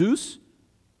 Zeus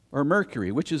or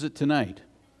Mercury, which is it tonight?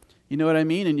 You know what I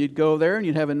mean? And you'd go there and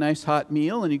you'd have a nice hot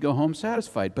meal and you'd go home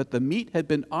satisfied. But the meat had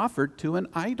been offered to an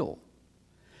idol.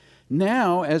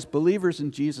 Now, as believers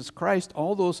in Jesus Christ,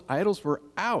 all those idols were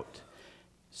out.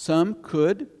 Some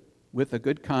could, with a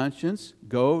good conscience,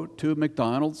 go to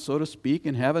McDonald's, so to speak,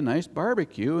 and have a nice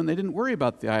barbecue, and they didn't worry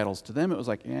about the idols. To them, it was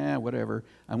like, whatever.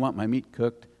 I want my meat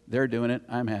cooked. They're doing it.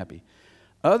 I'm happy.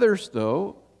 Others,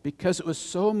 though, because it was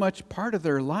so much part of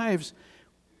their lives,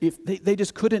 if they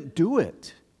just couldn't do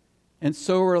it. And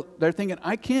so they're thinking,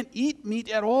 I can't eat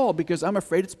meat at all because I'm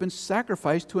afraid it's been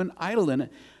sacrificed to an idol. And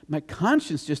my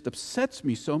conscience just upsets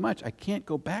me so much. I can't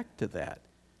go back to that.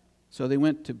 So they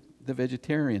went to the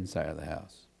vegetarian side of the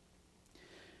house.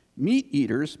 Meat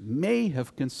eaters may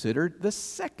have considered the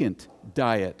second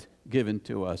diet given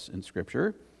to us in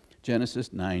Scripture. Genesis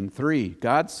 9:3.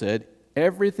 God said,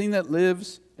 everything that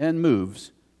lives and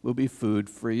moves will be food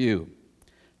for you.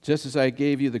 Just as I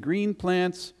gave you the green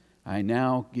plants, I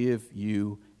now give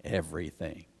you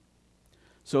everything.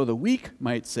 So the weak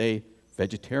might say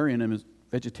vegetarianism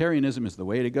is the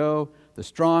way to go. The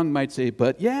strong might say,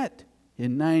 but yet,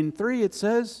 in 9:3 it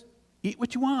says, eat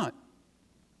what you want.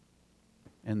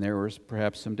 And there was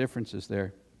perhaps some differences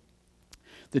there.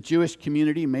 The Jewish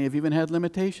community may have even had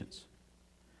limitations.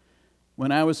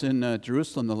 When I was in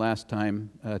Jerusalem the last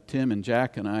time, Tim and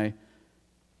Jack and I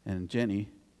and Jenny,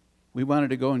 we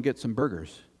wanted to go and get some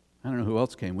burgers. I don't know who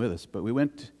else came with us, but we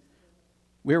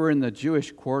were in the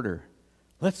Jewish quarter.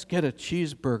 Let's get a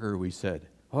cheeseburger, we said.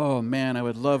 Oh man, I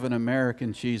would love an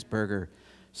American cheeseburger.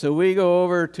 So we go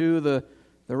over to the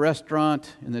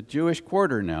restaurant in the Jewish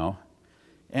quarter now,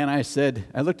 and I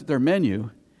looked at their menu,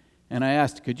 and I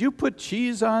asked, could you put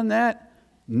cheese on that?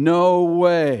 No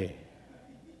way.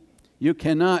 You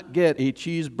cannot get a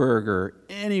cheeseburger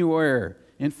anywhere.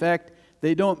 In fact,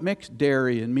 they don't mix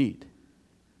dairy and meat.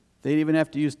 They'd even have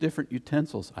to use different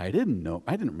utensils. I didn't know.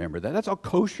 I didn't remember that. That's all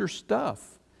kosher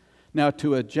stuff. Now,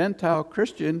 to a Gentile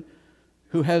Christian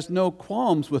who has no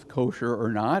qualms with kosher or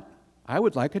not, I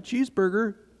would like a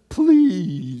cheeseburger,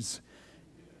 please.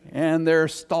 And their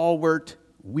stalwart,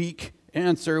 weak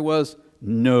answer was,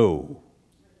 no,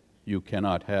 you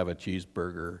cannot have a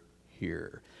cheeseburger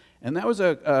here. And that was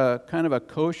a kind of a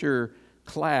kosher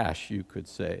clash, you could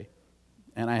say.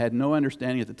 And I had no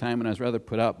understanding at the time, and I was rather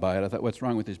put out by it. I thought, what's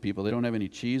wrong with these people? They don't have any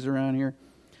cheese around here?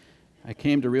 I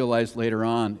came to realize later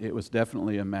on it was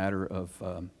definitely a matter of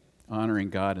honoring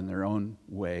God in their own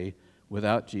way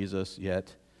without Jesus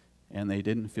yet, and they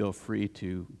didn't feel free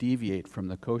to deviate from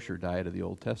the kosher diet of the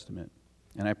Old Testament.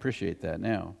 And I appreciate that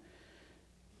now.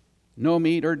 No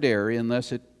meat or dairy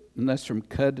unless from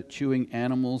cud-chewing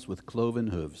animals with cloven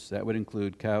hooves. That would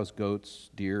include cows, goats,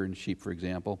 deer, and sheep, for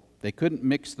example. They couldn't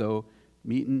mix, though,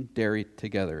 meat and dairy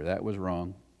together. That was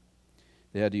wrong.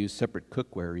 They had to use separate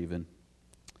cookware even.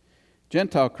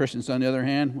 Gentile Christians, on the other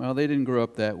hand, well, they didn't grow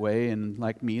up that way, and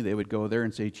like me, they would go there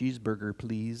and say, cheeseburger,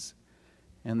 please.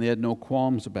 And they had no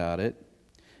qualms about it.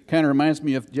 Kind of reminds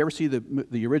me of, did you ever see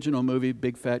the original movie,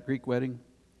 Big Fat Greek Wedding?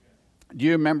 Do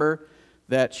you remember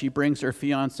that she brings her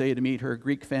fiancé to meet her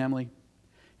Greek family?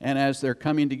 And as they're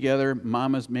coming together,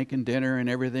 Mama's making dinner and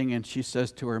everything, and she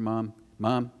says to her mom,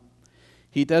 Mom,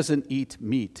 he doesn't eat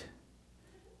meat.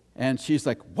 And she's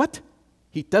like, what?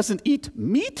 He doesn't eat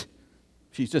meat?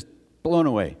 She's just blown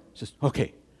away. Just,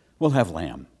 okay, we'll have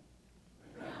lamb.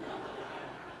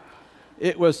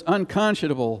 It was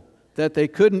unconscionable that they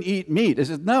couldn't eat meat. It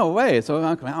says, no way. So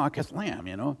I guess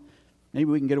lamb, Maybe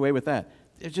we can get away with that.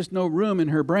 There's just no room in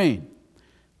her brain.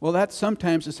 Well, that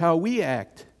sometimes is how we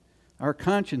act. Our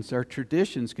conscience, our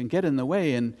traditions can get in the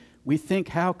way, and we think,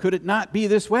 how could it not be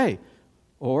this way?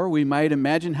 Or we might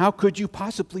imagine, how could you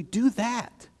possibly do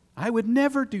that? I would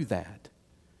never do that.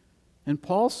 And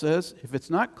Paul says, if it's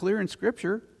not clear in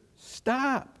Scripture,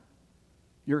 stop.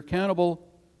 You're accountable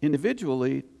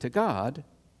individually to God.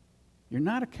 You're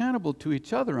not accountable to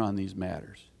each other on these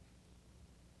matters.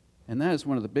 And that is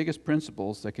one of the biggest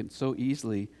principles that can so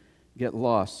easily get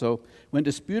lost. So when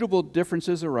disputable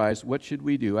differences arise, what should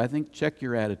we do? I think check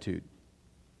your attitude.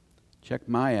 Check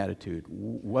my attitude.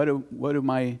 What am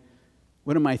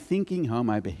I thinking? How am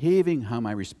I behaving? How am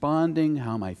I responding?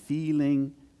 How am I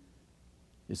feeling?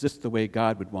 Is this the way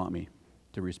God would want me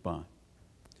to respond.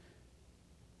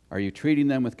 Are you treating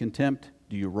them with contempt?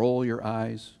 Do you roll your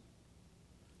eyes?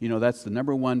 You know, that's the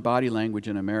number one body language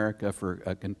in America for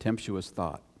a contemptuous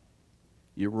thought.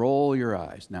 You roll your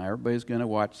eyes. Now, everybody's going to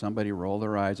watch somebody roll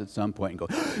their eyes at some point and go,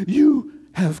 "You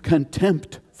have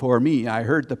contempt for me. I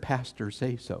heard the pastor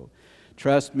say so."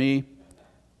 Trust me.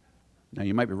 Now,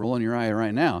 you might be rolling your eye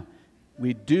right now.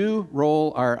 We do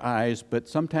roll our eyes, but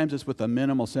sometimes it's with a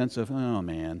minimal sense of, "Oh,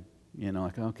 man," you know,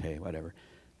 like, okay, whatever.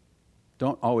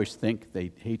 Don't always think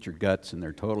they hate your guts and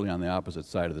they're totally on the opposite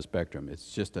side of the spectrum.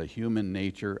 It's just a human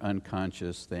nature,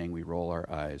 unconscious thing. We roll our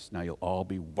eyes. Now, you'll all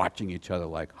be watching each other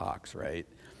like hawks, right?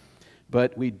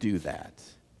 But we do that.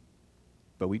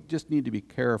 But we just need to be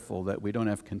careful that we don't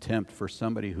have contempt for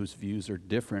somebody whose views are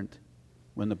different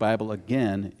when the Bible,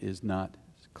 again, is not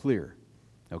clear,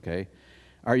 okay?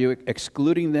 Are you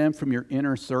excluding them from your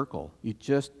inner circle? You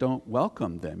just don't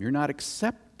welcome them. You're not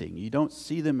accepting. You don't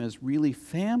see them as really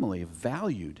family,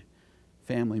 valued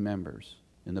family members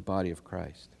in the body of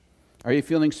Christ. Are you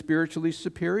feeling spiritually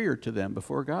superior to them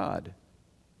before God?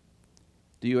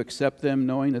 Do you accept them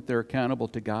knowing that they're accountable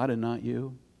to God and not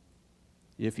you?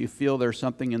 If you feel there's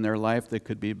something in their life that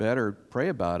could be better, pray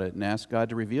about it and ask God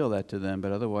to reveal that to them.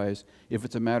 But otherwise, if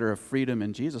it's a matter of freedom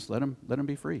in Jesus, let them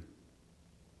be free.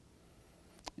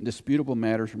 In disputable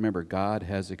matters, remember, God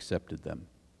has accepted them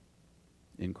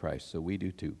in Christ, so we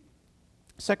do too.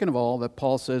 Second of all, that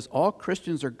Paul says all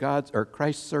Christians are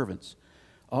Christ's servants.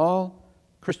 All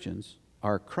Christians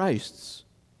are Christ's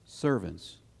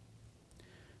servants.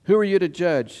 Who are you to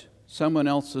judge someone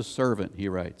else's servant, he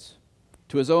writes.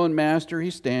 To his own master he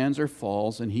stands or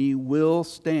falls, and he will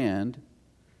stand,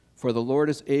 for the Lord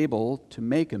is able to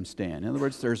make him stand. In other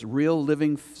words, there's real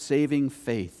living, saving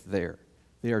faith there.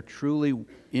 They are truly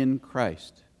in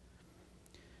Christ.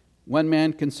 One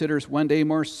man considers one day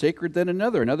more sacred than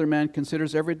another. Another man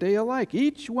considers every day alike.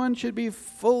 Each one should be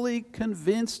fully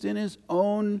convinced in his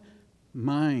own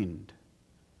mind,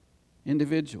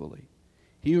 individually.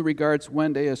 He who regards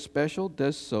one day as special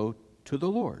does so to the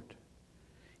Lord.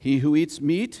 He who eats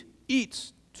meat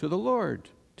eats to the Lord,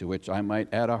 to which I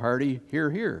might add a hearty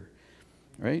hear, hear,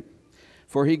 right?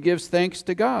 For he gives thanks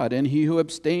to God, and he who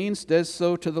abstains does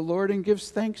so to the Lord and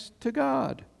gives thanks to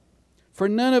God. For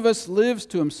none of us lives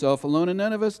to himself alone, and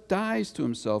none of us dies to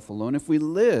himself alone. If we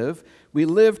live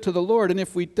to the Lord, and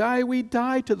if we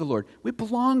die to the Lord. We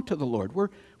belong to the Lord.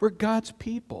 We're God's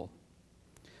people.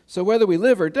 So whether we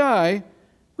live or die,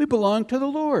 we belong to the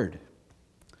Lord.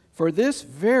 For this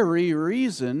very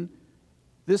reason,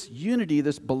 this unity,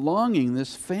 this belonging,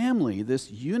 this family,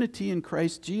 this unity in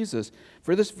Christ Jesus,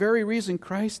 for this very reason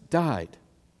Christ died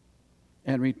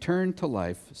and returned to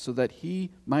life so that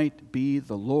he might be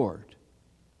the Lord,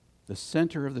 the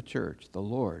center of the church, the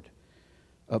Lord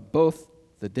of both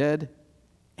the dead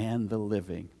and the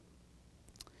living.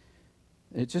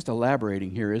 It's just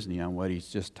elaborating here, isn't he, on what he's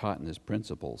just taught in his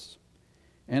principles.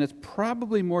 And it's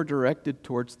probably more directed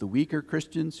towards the weaker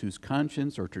Christians whose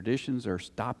conscience or traditions are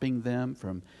stopping them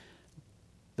from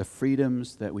the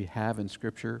freedoms that we have in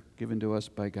Scripture given to us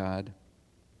by God.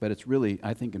 But it's really,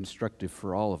 I think, instructive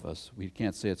for all of us. We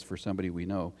can't say it's for somebody we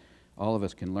know. All of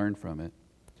us can learn from it.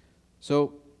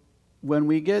 So when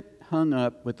we get hung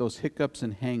up with those hiccups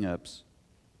and hang-ups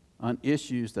on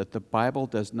issues that the Bible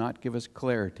does not give us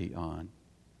clarity on,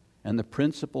 and the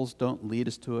principles don't lead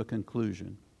us to a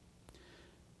conclusion,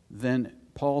 then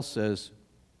Paul says,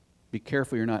 be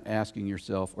careful you're not asking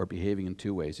yourself or behaving in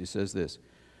two ways. He says this,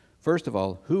 first of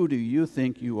all, who do you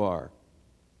think you are?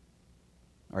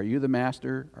 Are you the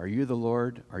master? Are you the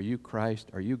Lord? Are you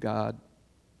Christ? Are you God?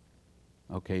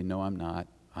 Okay, no, I'm not.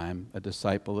 I'm a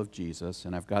disciple of Jesus,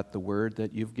 and I've got the word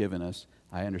that you've given us.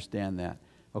 I understand that.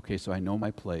 Okay, so I know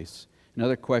my place.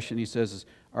 Another question he says is,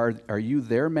 are you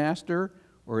their master,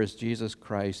 or is Jesus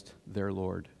Christ their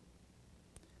Lord?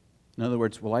 In other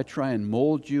words, will I try and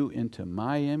mold you into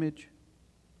my image?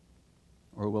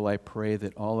 Or will I pray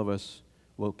that all of us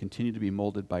will continue to be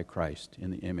molded by Christ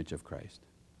in the image of Christ?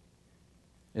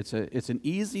 It's an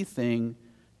easy thing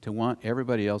to want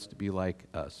everybody else to be like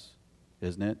us,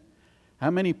 isn't it?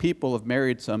 How many people have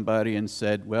married somebody and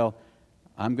said, well,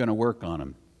 I'm going to work on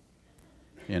him.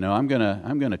 You know, I'm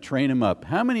going to train him up.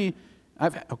 How many,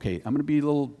 I'm going to be a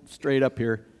little straight up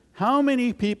here. How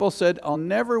many people said, I'll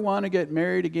never want to get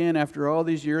married again after all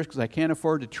these years because I can't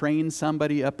afford to train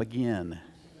somebody up again?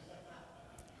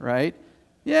 Right?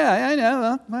 Yeah, I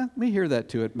know. Well, we hear that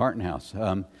too at Martin House.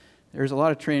 There's a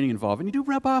lot of training involved. And you do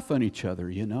rub off on each other,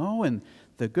 you know, and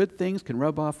the good things can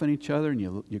rub off on each other, and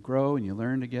you grow and you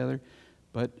learn together.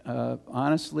 But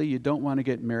honestly, you don't want to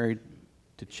get married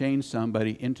to change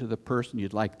somebody into the person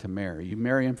you'd like to marry. You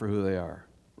marry them for who they are,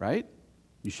 right?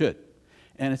 You should.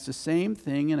 And it's the same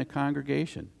thing in a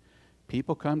congregation.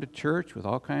 People come to church with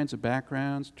all kinds of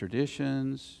backgrounds,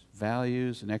 traditions,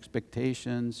 values, and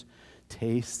expectations,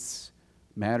 tastes,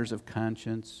 matters of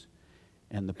conscience.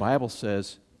 And the Bible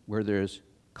says where there's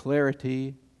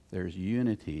clarity, there's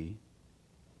unity,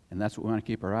 and that's what we want to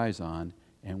keep our eyes on.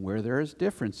 And where there's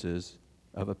differences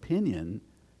of opinion,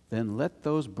 then let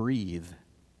those breathe.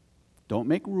 Don't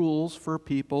make rules for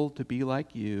people to be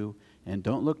like you, and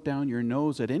don't look down your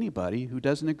nose at anybody who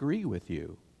doesn't agree with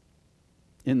you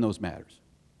in those matters.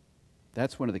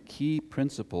 That's one of the key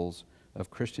principles of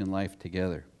Christian life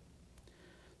together.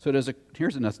 So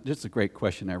here's just a great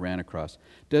question I ran across.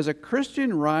 Does a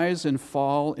Christian rise and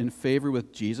fall in favor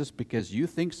with Jesus because you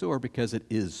think so or because it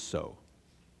is so?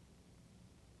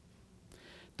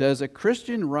 Does a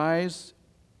Christian rise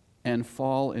and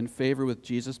fall in favor with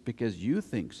Jesus because you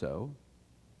think so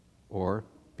or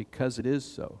because it is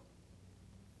so?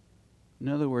 In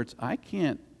other words, I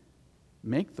can't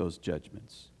make those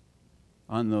judgments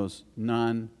on those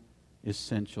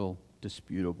non-essential,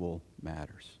 disputable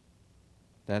matters.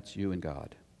 That's you and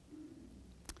God.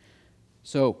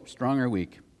 So, strong or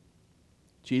weak,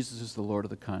 Jesus is the Lord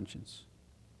of the conscience,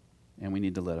 and we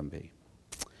need to let him be.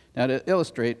 Now, to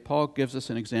illustrate, Paul gives us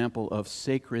an example of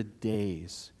sacred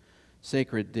days.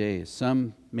 Sacred days.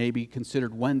 Some may be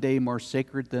considered one day more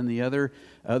sacred than the other.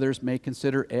 Others may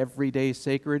consider every day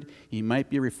sacred. He might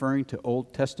be referring to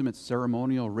Old Testament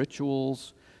ceremonial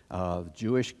rituals,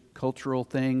 Jewish cultural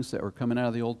things that were coming out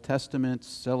of the Old Testament,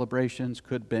 celebrations,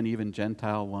 could have been even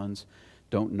Gentile ones,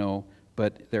 don't know.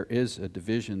 But there is a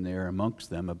division there amongst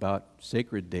them about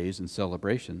sacred days and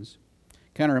celebrations.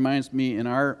 Kind of reminds me in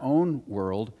our own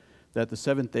world that the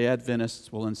Seventh-day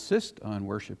Adventists will insist on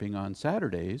worshiping on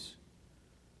Saturdays,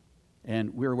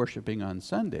 and we're worshiping on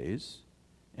Sundays.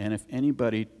 And if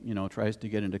anybody, tries to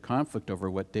get into conflict over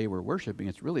what day we're worshiping,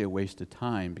 it's really a waste of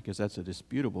time because that's a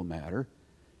disputable matter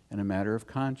and a matter of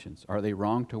conscience. Are they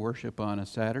wrong to worship on a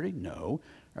Saturday? No.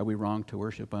 Are we wrong to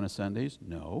worship on a Sundays?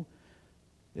 No.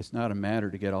 It's not a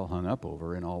matter to get all hung up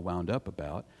over and all wound up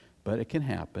about, but it can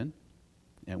happen,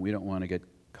 and we don't want to get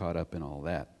caught up in all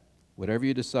that. Whatever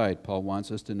you decide, Paul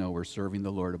wants us to know we're serving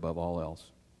the Lord above all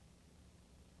else.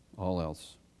 All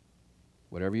else.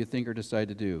 Whatever you think or decide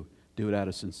to do it out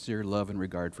of sincere love and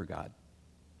regard for God.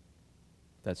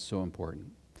 That's so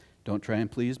important. Don't try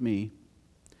and please me.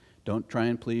 Don't try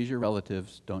and please your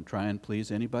relatives. Don't try and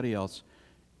please anybody else.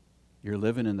 You're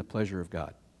living in the pleasure of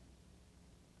God.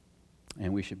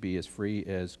 And we should be as free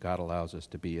as God allows us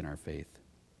to be in our faith.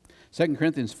 2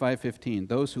 Corinthians 5:15,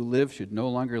 those who live should no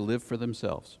longer live for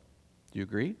themselves. Do you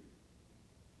agree?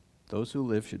 Those who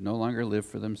live should no longer live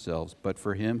for themselves, but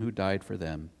for him who died for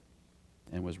them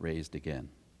and was raised again.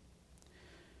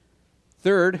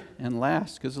 Third and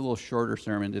last, because it's a little shorter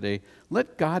sermon today,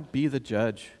 let God be the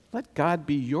judge. Let God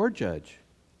be your judge.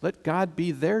 Let God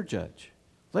be their judge.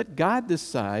 Let God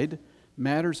decide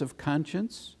matters of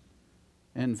conscience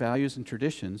and values and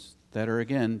traditions that are,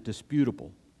 again,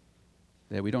 disputable,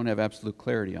 that we don't have absolute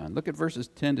clarity on. Look at verses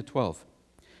 10 to 12.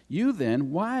 You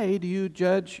then, why do you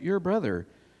judge your brother?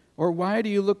 Or why do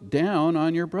you look down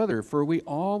on your brother? For we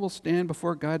all will stand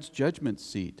before God's judgment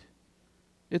seat.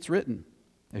 It's written,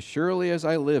 as surely as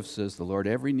I live, says the Lord,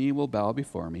 every knee will bow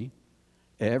before me,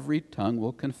 every tongue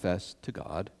will confess to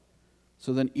God.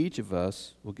 So then each of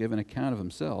us will give an account of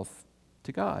himself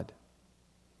to God.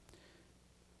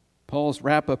 Paul's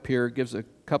wrap-up here gives a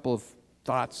couple of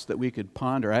thoughts that we could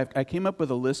ponder. I came up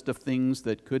with a list of things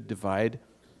that could divide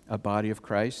a body of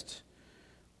Christ.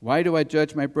 Why do I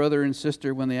judge my brother and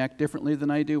sister when they act differently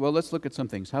than I do? Well, let's look at some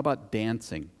things. How about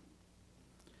dancing?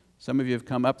 Some of you have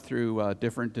come up through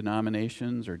different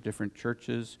denominations or different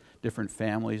churches, different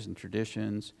families and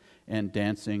traditions, and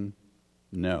dancing,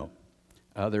 no.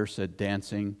 Others said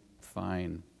dancing,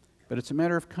 fine. But it's a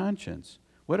matter of conscience.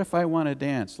 What if I want to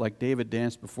dance like David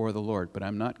danced before the Lord, but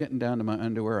I'm not getting down to my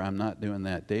underwear, I'm not doing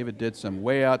that. David did some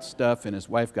way out stuff, and his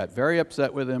wife got very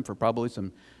upset with him for probably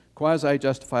some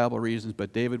quasi-justifiable reasons,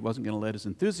 but David wasn't going to let his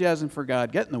enthusiasm for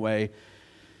God get in the way,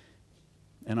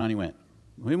 and on he went.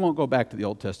 We won't go back to the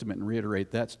Old Testament and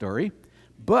reiterate that story,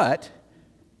 but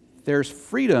there's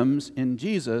freedoms in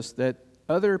Jesus that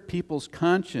other people's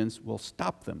conscience will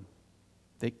stop them.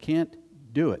 They can't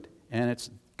do it, and it's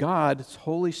God's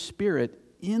Holy Spirit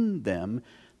in them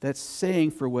that's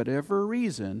saying, for whatever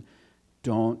reason,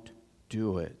 don't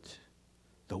do it.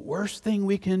 The worst thing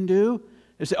we can do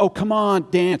is say, oh, come on,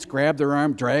 dance, grab their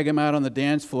arm, drag them out on the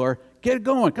dance floor, get it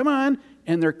going, come on.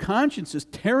 And their conscience is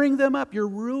tearing them up. You're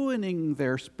ruining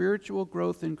their spiritual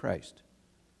growth in Christ.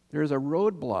 There's a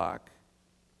roadblock,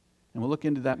 and we'll look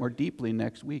into that more deeply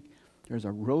next week. There's a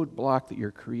roadblock that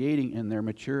you're creating in their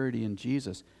maturity in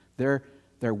Jesus. They're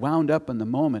wound up in the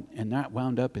moment and not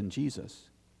wound up in Jesus.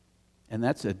 And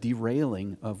that's a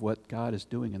derailing of what God is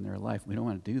doing in their life. We don't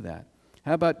want to do that.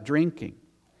 How about drinking?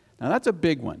 Now that's a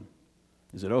big one.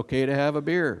 Is it okay to have a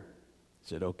beer?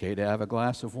 Is it okay to have a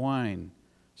glass of wine?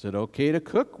 Is it okay to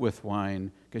cook with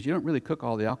wine? Because you don't really cook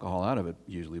all the alcohol out of it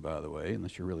usually, by the way,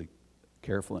 unless you're really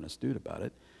careful and astute about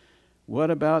it.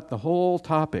 What about the whole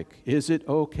topic? Is it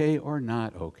okay or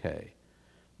not okay?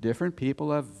 Different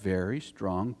people have very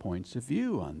strong points of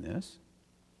view on this.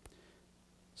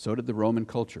 So did the Roman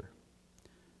culture.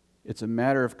 It's a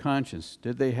matter of conscience.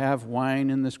 Did they have wine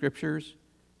in the scriptures?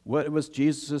 What was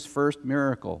Jesus' first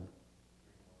miracle?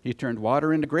 He turned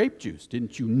water into grape juice.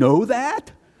 Didn't you know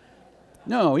that?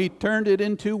 No, he turned it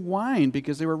into wine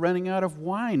because they were running out of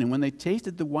wine. And when they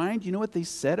tasted the wine, do you know what they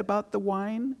said about the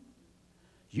wine?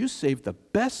 You saved the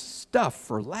best stuff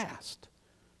for last.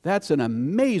 That's an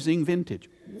amazing vintage.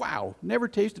 Wow, never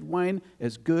tasted wine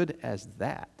as good as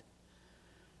that.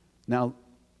 Now,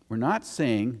 we're not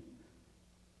saying,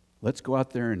 let's go out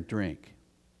there and drink.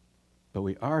 But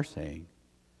we are saying,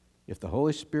 if the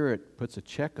Holy Spirit puts a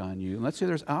check on you, and let's say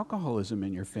there's alcoholism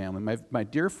in your family. My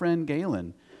dear friend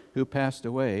Galen, who passed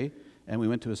away, and we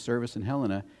went to a service in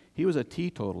Helena, he was a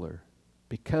teetotaler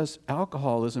because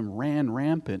alcoholism ran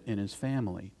rampant in his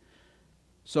family.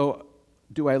 So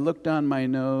do I look down my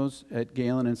nose at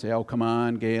Galen and say, oh, come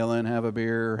on, Galen, have a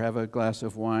beer, have a glass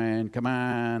of wine, come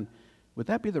on? Would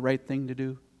that be the right thing to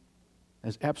do?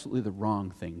 That's absolutely the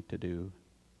wrong thing to do.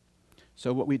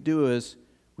 So what we do is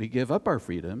we give up our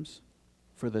freedoms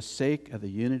for the sake of the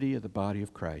unity of the body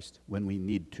of Christ when we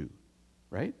need to,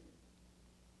 right?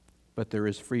 But there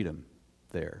is freedom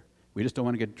there. We just don't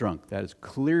want to get drunk. That is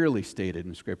clearly stated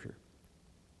in Scripture.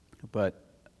 But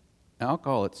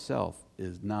alcohol itself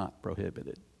is not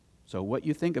prohibited. So what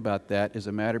you think about that is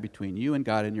a matter between you and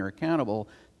God, and you're accountable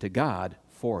to God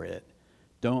for it.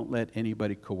 Don't let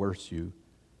anybody coerce you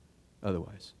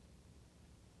otherwise.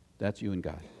 That's you and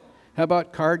God. How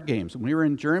about card games? When we were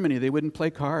in Germany, they wouldn't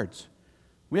play cards.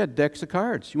 We had decks of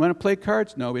cards. You want to play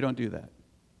cards? No, we don't do that.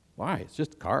 Why? It's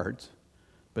just cards.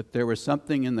 But there was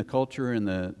something in the culture, in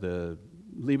the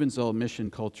Lebenssoul mission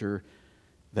culture,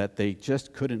 that they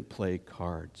just couldn't play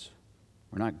cards.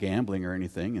 We're not gambling or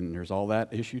anything, and there's all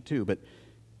that issue too. But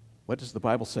what does the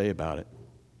Bible say about it?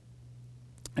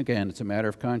 Again, it's a matter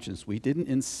of conscience. We didn't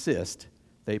insist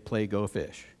they play Go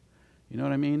Fish. You know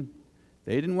what I mean?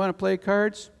 They didn't want to play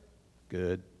cards?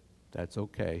 Good. That's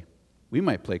okay. We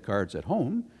might play cards at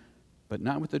home, but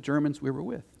not with the Germans we were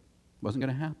with. It wasn't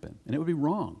going to happen. And it would be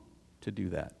wrong to do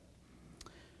that.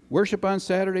 Worship on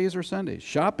Saturdays or Sundays.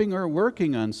 Shopping or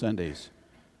working on Sundays.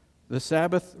 The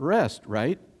Sabbath rest,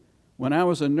 right? When I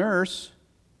was a nurse,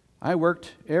 I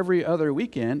worked every other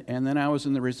weekend, and then I was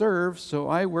in the reserves, so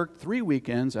I worked 3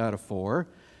 weekends out of 4.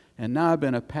 And now I've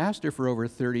been a pastor for over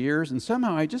 30 years, and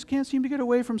somehow I just can't seem to get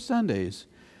away from Sundays.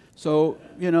 So,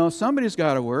 somebody's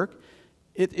got to work.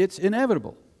 It's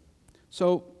inevitable.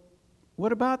 So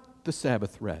what about the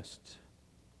Sabbath rest?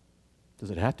 Does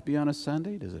it have to be on a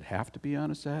Sunday? Does it have to be on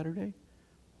a Saturday?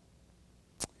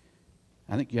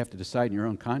 I think you have to decide in your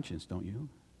own conscience, don't you?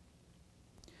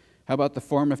 How about the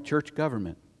form of church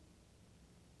government?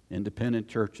 Independent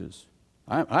churches.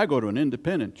 I go to an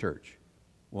independent church.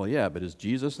 Well, yeah, but is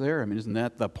Jesus there? I mean, isn't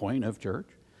that the point of church?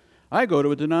 I go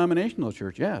to a denominational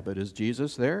church. Yeah, but is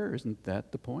Jesus there? Isn't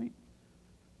that the point?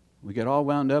 We get all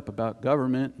wound up about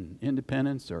government and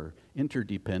independence or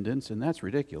interdependence, and that's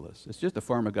ridiculous. It's just a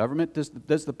form of government.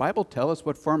 Does the Bible tell us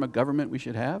what form of government we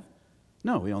should have?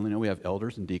 No, we only know we have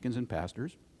elders and deacons and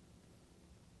pastors.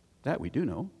 That we do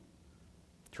know.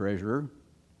 Treasurer.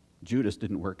 Judas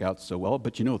didn't work out so well,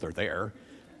 but they're there.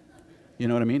 You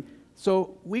know what I mean?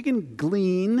 So we can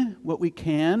glean what we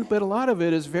can, but a lot of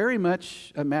it is very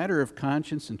much a matter of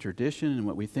conscience and tradition and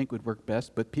what we think would work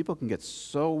best, but people can get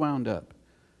so wound up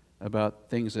about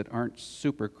things that aren't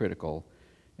super critical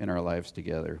in our lives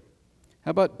together.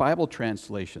 How about Bible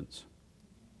translations?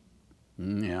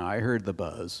 Yeah, I heard the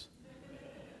buzz.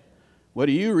 What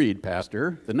do you read,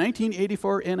 Pastor? The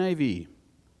 1984 NIV.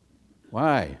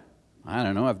 Why? I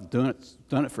don't know. I've done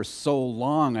it for so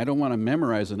long. I don't want to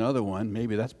memorize another one.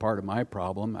 Maybe that's part of my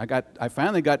problem. I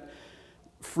finally got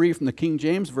free from the King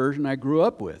James Version I grew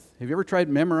up with. Have you ever tried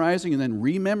memorizing and then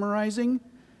rememorizing?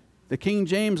 The King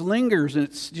James lingers, and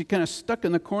it's kind of stuck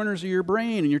in the corners of your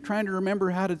brain, and you're trying to remember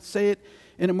how to say it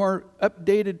in a more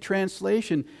updated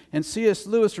translation. And C.S.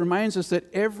 Lewis reminds us that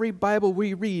every Bible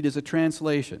we read is a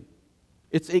translation.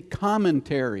 It's a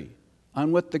commentary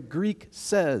on what the Greek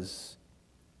says.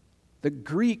 The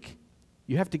Greek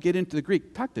You have to get into the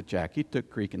Greek. Talk to Jack. He took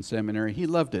Greek in seminary. He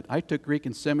loved it. I took Greek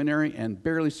in seminary and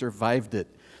barely survived it.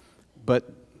 But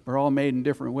we're all made in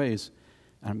different ways.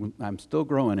 I'm still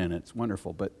growing in it. It's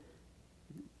wonderful. But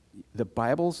the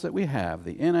Bibles that we have,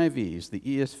 the NIVs, the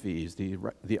ESVs,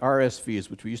 the RSVs,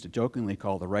 which we used to jokingly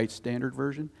call the Right Standard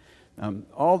Version,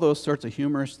 all those sorts of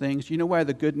humorous things. You know why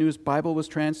the Good News Bible was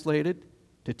translated?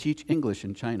 To teach English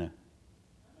in China.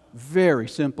 Very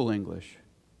simple English.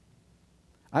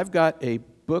 I've got a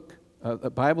book, a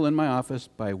Bible in my office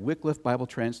by Wycliffe Bible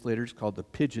translators called the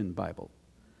Pidgin Bible.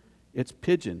 It's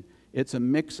Pidgin. It's a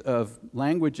mix of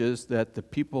languages that the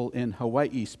people in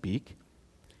Hawaii speak,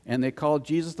 and they call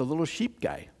Jesus the little sheep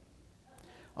guy.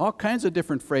 All kinds of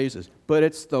different phrases, but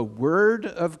it's the Word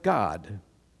of God. Do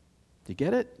you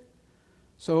get it?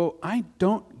 So I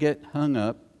don't get hung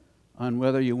up on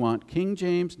whether you want King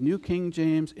James, New King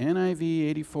James, NIV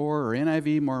 84, or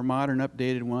NIV more modern,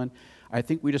 updated one. I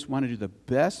think we just want to do the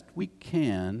best we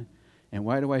can. And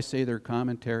why do I say they're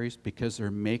commentaries? Because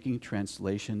they're making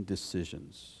translation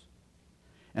decisions.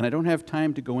 And I don't have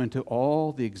time to go into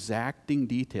all the exacting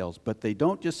details, but they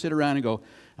don't just sit around and go,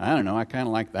 I don't know, I kind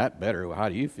of like that better. How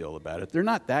do you feel about it? They're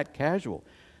not that casual.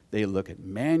 They look at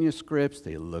manuscripts,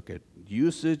 they look at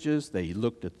usages, they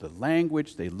looked at the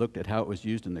language, they looked at how it was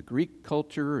used in the Greek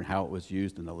culture and how it was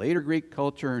used in the later Greek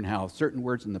culture and how certain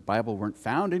words in the Bible weren't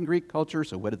found in Greek culture,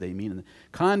 so what do they mean in the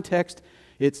context?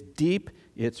 It's deep,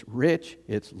 it's rich,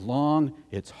 it's long,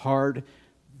 it's hard.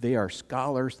 They are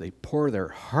scholars, they pour their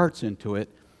hearts into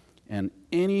it, and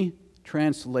any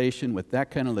translation with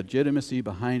that kind of legitimacy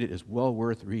behind it is well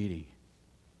worth reading.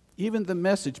 Even the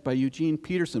Message by Eugene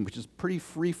Peterson, which is pretty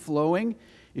free-flowing,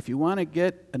 if you want to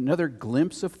get another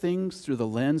glimpse of things through the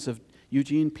lens of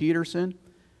Eugene Peterson,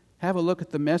 have a look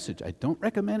at the Message. I don't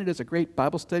recommend it as a great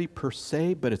Bible study per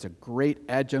se, but it's a great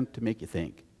adjunct to make you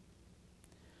think.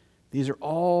 These are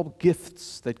all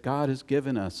gifts that God has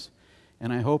given us,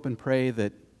 and I hope and pray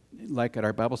that, like at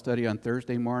our Bible study on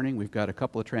Thursday morning, we've got a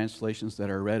couple of translations that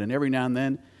are read, and every now and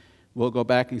then we'll go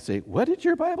back and say, what did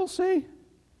your Bible say?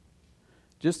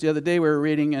 Just the other day we were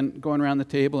reading and going around the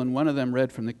table, and one of them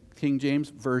read from the King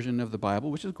James Version of the Bible,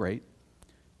 which is great.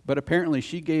 But apparently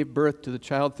she gave birth to the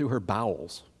child through her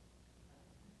bowels.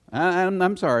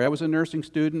 I'm sorry, I was a nursing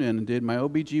student and did my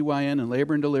OBGYN and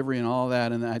labor and delivery and all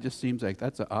that, and it just seems like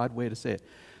that's an odd way to say it.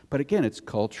 But again, it's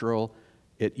cultural.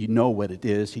 You know what it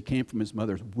is. He came from his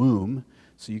mother's womb,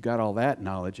 so you got all that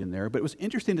knowledge in there. But it was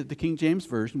interesting that the King James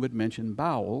Version would mention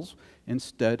bowels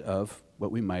instead of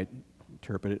what we might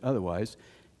interpret it otherwise.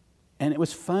 And it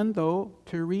was fun, though,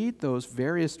 to read those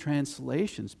various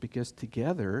translations because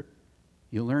together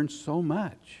you learn so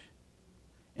much.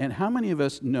 And how many of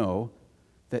us know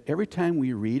that every time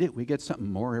we read it, we get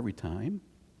something more every time?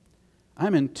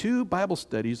 I'm in 2 Bible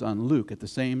studies on Luke at the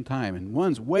same time, and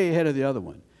one's way ahead of the other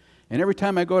one. And every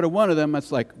time I go to one of them,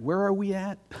 it's like, where are we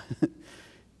at?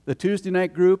 The Tuesday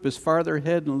night group is farther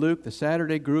ahead in Luke. The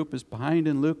Saturday group is behind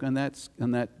in Luke on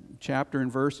that chapter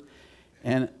and verse.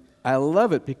 And I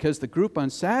love it because the group on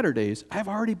Saturdays, I've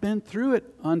already been through it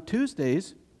on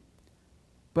Tuesdays,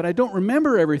 but I don't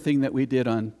remember everything that we did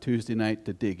on Tuesday night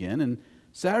to dig in. And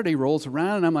Saturday rolls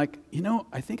around, and I'm like,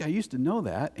 I think I used to know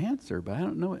that answer, but I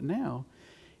don't know it now.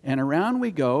 And around we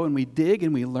go, and we dig,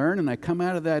 and we learn, and I come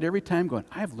out of that every time going,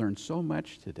 I've learned so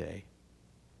much today.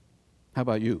 How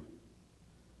about you?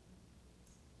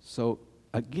 So,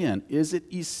 again, is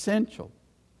it essential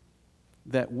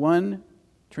that one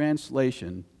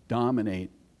translation dominate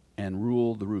and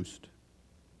rule the roost?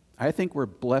 I think we're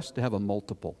blessed to have a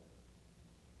multiple.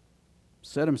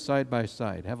 Set them side by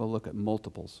side. Have a look at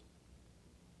multiples.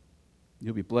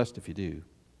 You'll be blessed if you do.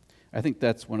 I think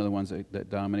that's one of the ones that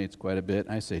dominates quite a bit.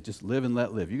 I say just live and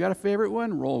let live. You got a favorite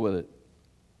one? Roll with it.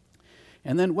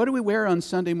 And then what do we wear on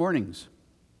Sunday mornings?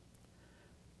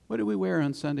 What do we wear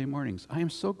on Sunday mornings? I am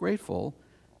so grateful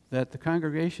that the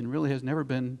congregation really has never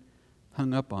been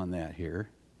hung up on that here.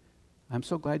 I'm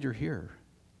so glad you're here.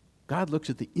 God looks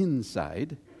at the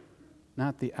inside,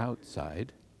 not the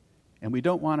outside. And we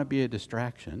don't want to be a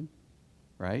distraction,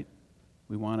 right?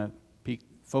 We want to be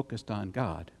focused on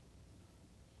God.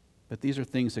 But these are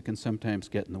things that can sometimes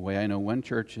get in the way. I know one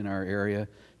church in our area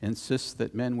insists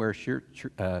that men wear shirt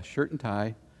and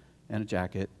tie and a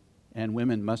jacket, and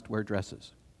women must wear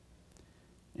dresses.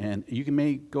 And you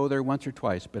may go there once or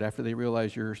twice, but after they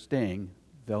realize you're staying,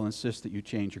 they'll insist that you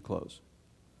change your clothes.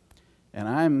 And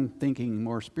I'm thinking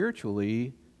more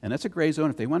spiritually, and that's a gray zone.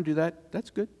 If they want to do that, that's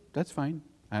good. That's fine.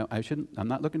 I'm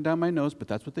not looking down my nose, but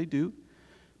that's what they do.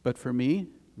 But for me,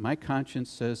 my conscience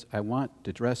says I want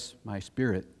to dress my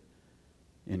spirit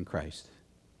in Christ,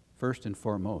 first and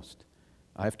foremost.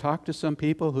 I've talked to some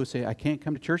people who say, I can't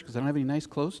come to church because I don't have any nice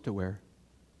clothes to wear.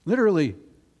 Literally,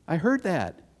 I heard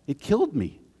that. It killed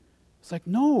me. It's like,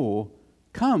 no,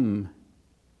 come.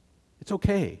 It's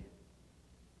okay.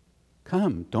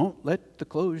 Come. Don't let the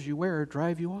clothes you wear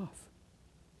drive you off.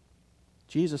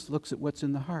 Jesus looks at what's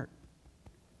in the heart.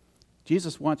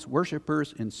 Jesus wants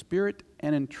worshipers in spirit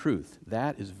and in truth.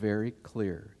 That is very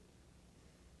clear.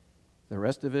 The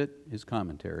rest of it is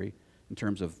commentary in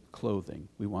terms of clothing.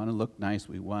 We want to look nice.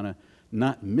 We want to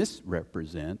not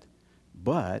misrepresent,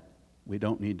 but we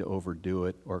don't need to overdo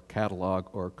it or catalog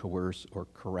or coerce or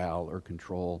corral or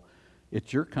control.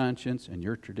 It's your conscience and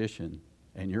your tradition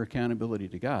and your accountability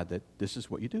to God that this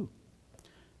is what you do.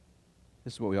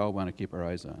 This is what we all want to keep our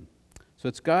eyes on. So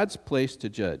it's God's place to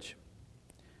judge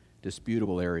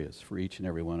disputable areas for each and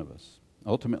every one of us.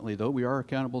 Ultimately, though, we are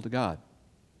accountable to God.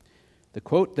 The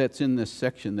quote that's in this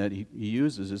section that he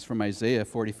uses is from Isaiah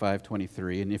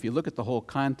 45:23. And if you look at the whole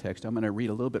context, I'm going to read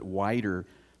a little bit wider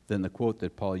than the quote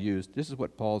that Paul used. This is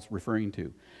what Paul's referring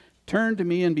to. Turn to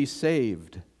me and be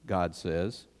saved, God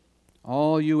says,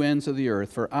 all you ends of the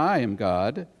earth, for I am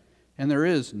God, and there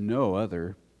is no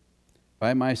other.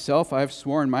 By myself I have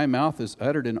sworn, my mouth has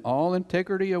uttered in all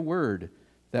integrity a word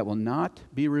that will not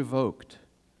be revoked.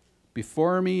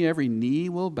 Before me every knee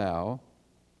will bow,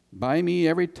 by me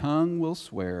every tongue will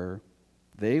swear.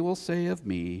 They will say of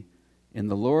me, in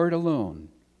the Lord alone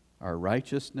are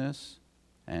righteousness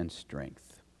and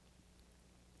strength.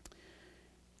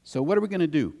 So what are we going to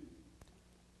do?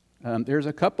 There's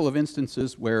a couple of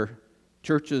instances where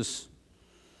churches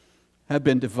have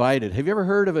been divided. Have you ever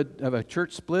heard of a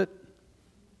church split?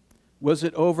 Was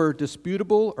it over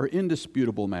disputable or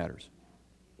indisputable matters?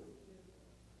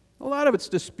 A lot of it's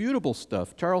disputable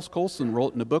stuff. Charles Colson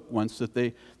wrote in a book once that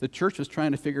the church was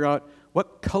trying to figure out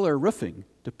what color roofing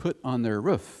to put on their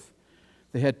roof.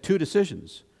 They had two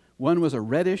decisions. One was a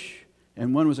reddish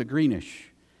and one was a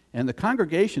greenish. And the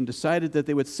congregation decided that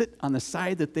they would sit on the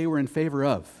side that they were in favor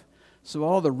of. So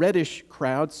all the reddish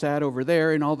crowd sat over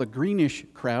there and all the greenish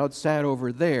crowd sat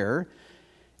over there.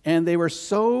 And they were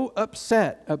so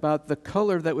upset about the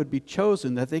color that would be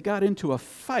chosen that they got into a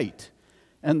fight.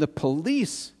 And the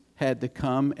police had to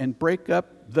come and break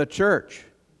up the church.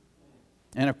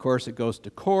 And of course it goes to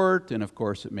court, and of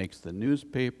course it makes the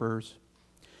newspapers.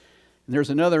 And there's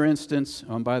another instance,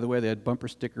 by the way, they had bumper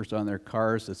stickers on their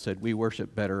cars that said, "We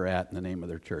worship better at," in the name of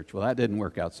their church. Well, that didn't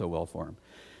work out so well for them.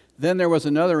 Then there was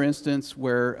another instance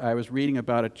where I was reading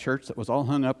about a church that was all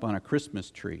hung up on a Christmas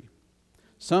tree.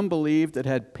 Some believed it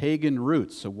had pagan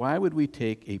roots, so why would we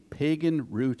take a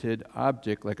pagan-rooted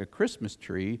object like a Christmas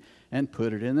tree and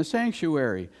put it in the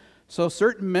sanctuary? So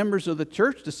certain members of the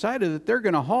church decided that they're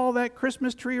going to haul that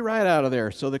Christmas tree right out of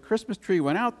there. So the Christmas tree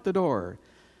went out the door.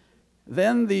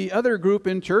 Then the other group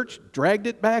in church dragged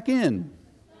it back in.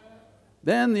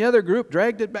 Then the other group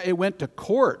dragged it back. It went to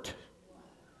court.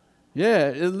 Yeah,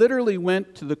 it literally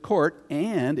went to the court,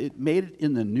 and it made it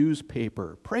in the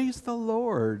newspaper. Praise the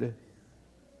Lord.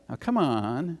 Now, come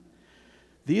on.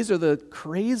 These are the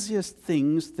craziest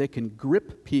things that can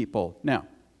grip people. Now,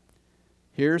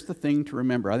 here's the thing to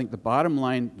remember. I think the bottom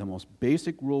line, the most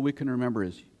basic rule we can remember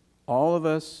is all of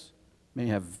us may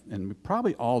have, and we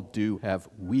probably all do have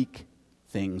weak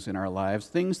things in our lives,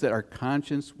 things that our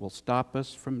conscience will stop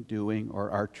us from doing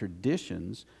or our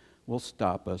traditions will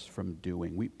stop us from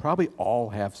doing. We probably all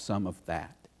have some of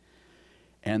that.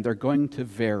 And they're going to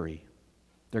vary.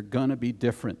 They're going to be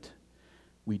different.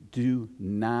 We do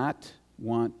not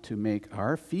want to make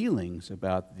our feelings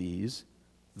about these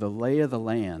the lay of the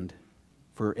land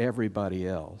for everybody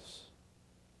else.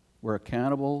 We're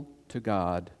accountable to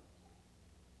God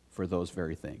for those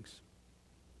very things.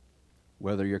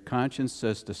 Whether your conscience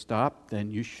says to stop, then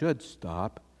you should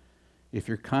stop. If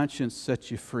your conscience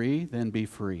sets you free, then be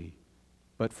free.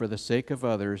 But for the sake of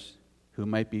others who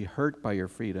might be hurt by your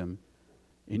freedom,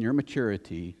 in your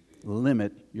maturity,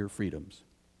 limit your freedoms.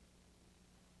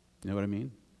 You know what I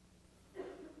mean?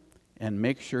 And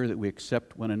make sure that we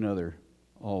accept one another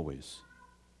always.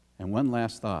 And one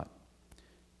last thought.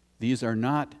 These are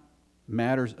not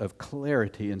matters of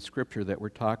clarity in Scripture that we're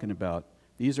talking about.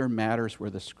 These are matters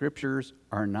where the Scriptures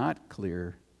are not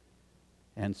clear,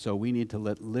 and so we need to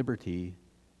let liberty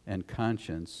and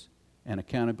conscience and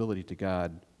accountability to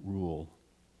God rule.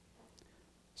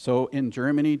 So in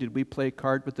Germany, did we play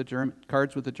cards with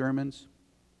the Germans?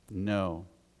 No.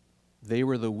 They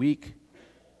were the weak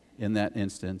in that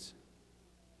instance.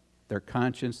 Their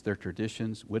conscience, their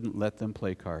traditions wouldn't let them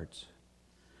play cards.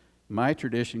 My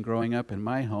tradition growing up in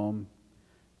my home,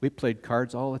 we played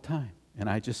cards all the time, and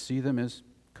I just see them as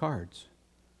cards.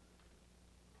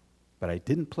 But I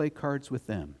didn't play cards with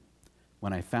them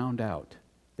when I found out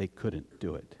they couldn't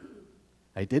do it.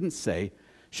 I didn't say,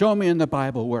 show me in the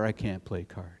Bible where I can't play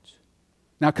cards.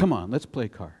 Now come on, let's play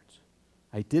cards.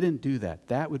 I didn't do that.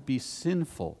 That would be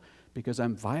sinful because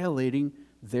I'm violating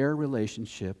their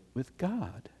relationship with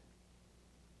God.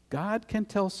 God can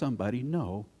tell somebody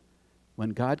no when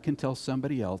God can tell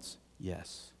somebody else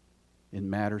yes in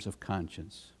matters of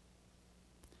conscience.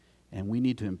 And we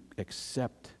need to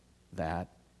accept that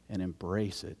and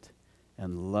embrace it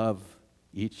and love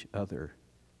each other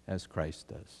as Christ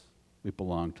does. We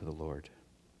belong to the Lord.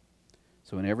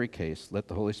 So in every case, let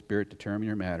the Holy Spirit determine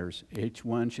your matters. Each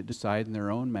one should decide in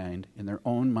their own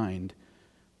mind,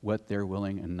 what they're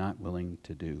willing and not willing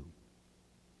to do.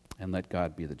 And let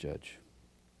God be the judge.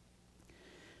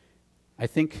 I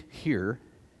think here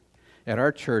at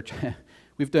our church,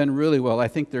 we've done really well. I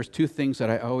think there's two things that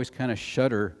I always kind of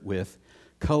shudder with.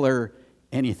 Color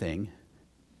anything.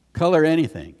 Color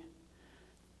anything.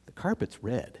 The carpet's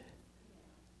red.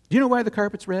 Do you know why the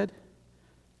carpet's red?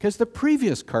 Because the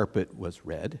previous carpet was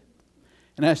red.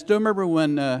 And I still remember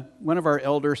when one of our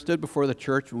elders stood before the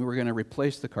church when we were going to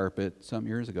replace the carpet some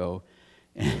years ago.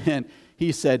 And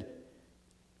he said,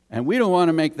 and we don't want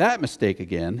to make that mistake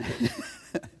again.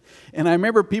 And I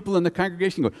remember people in the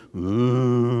congregation going,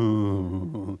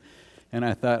 ooh. And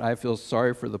I thought, I feel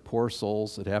sorry for the poor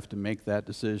souls that have to make that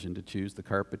decision to choose the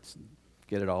carpets,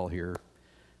 get it all here.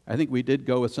 I think we did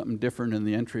go with something different in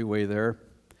the entryway there.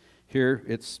 Here,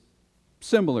 it's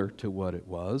similar to what it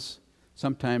was.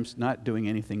 Sometimes not doing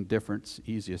anything different's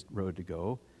the easiest road to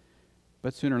go.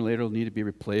 But sooner or later it'll need to be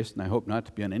replaced, and I hope not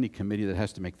to be on any committee that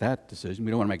has to make that decision.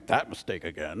 We don't want to make that mistake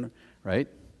again, right?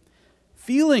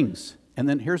 Feelings. And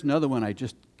then here's another one I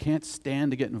just can't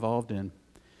stand to get involved in.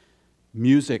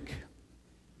 Music.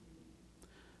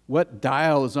 What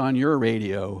dial is on your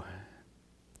radio?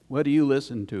 What do you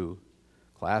listen to?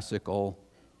 Classical,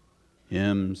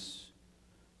 hymns,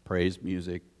 praise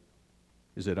music.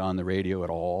 Is it on the radio at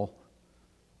all?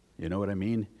 You know what I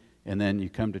mean? And then you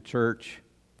come to church,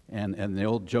 and the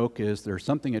old joke is there's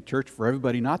something at church for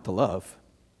everybody not to love.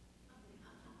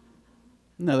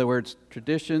 In other words,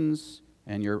 traditions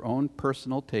and your own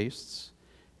personal tastes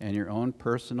and your own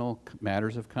personal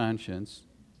matters of conscience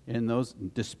in those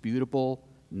disputable,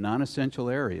 non-essential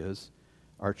areas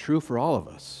are true for all of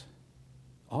us.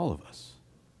 All of us.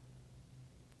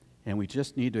 And we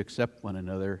just need to accept one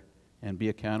another and be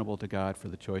accountable to God for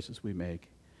the choices we make,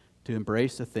 to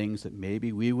embrace the things that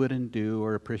maybe we wouldn't do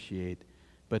or appreciate,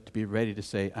 but to be ready to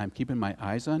say, I'm keeping my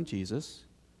eyes on Jesus.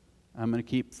 I'm going to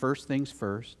keep first things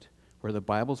first. Where the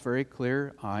Bible's very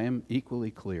clear, I am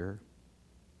equally clear.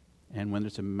 And when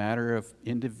it's a matter of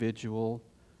individual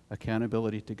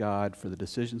accountability to God for the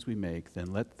decisions we make, then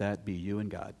let that be you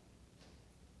and God.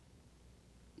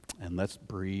 And let's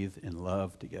breathe in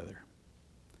love together.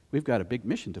 We've got a big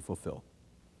mission to fulfill.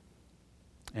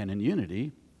 And in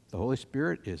unity, the Holy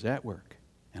Spirit is at work.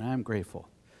 And I'm grateful,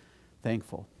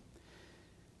 thankful.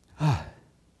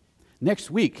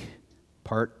 Next week,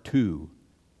 part 2.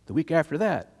 The week after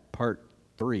that, part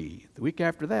 3. The week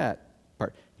after that,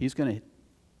 he's going to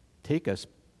take us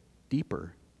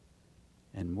deeper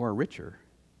and more richer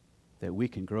that we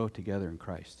can grow together in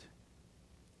Christ.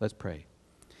 Let's pray.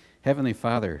 Heavenly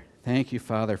Father, thank you,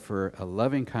 Father, for a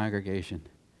loving congregation.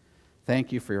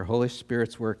 Thank you for your Holy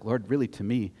Spirit's work. Lord, really to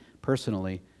me,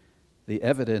 personally, the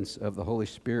evidence of the Holy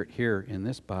Spirit here in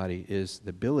this body is the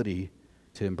ability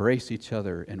to embrace each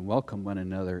other and welcome one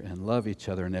another and love each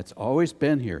other. And that's always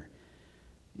been here.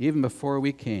 Even before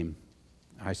we came,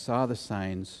 I saw the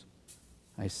signs.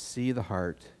 I see the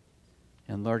heart.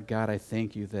 And Lord God, I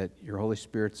thank you that your Holy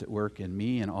Spirit's at work in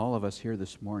me and all of us here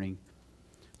this morning.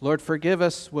 Lord, forgive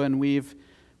us when we've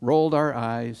rolled our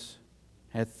eyes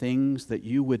at things that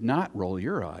you would not roll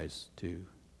your eyes to.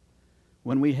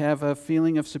 When we have a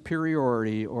feeling of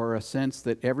superiority or a sense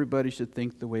that everybody should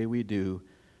think the way we do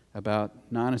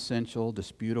about non-essential,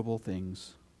 disputable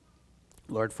things.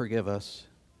 Lord, forgive us.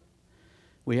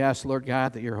 We ask, Lord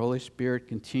God, that your Holy Spirit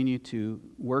continue to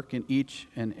work in each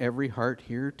and every heart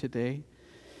here today,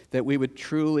 that we would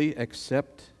truly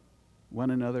accept one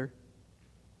another,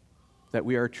 that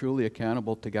we are truly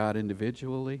accountable to God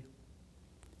individually.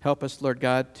 Help us, Lord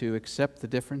God, to accept the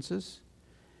differences.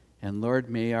 And Lord,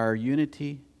 may our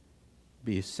unity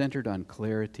be centered on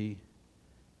clarity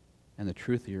and the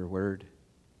truth of your word.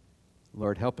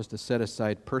 Lord, help us to set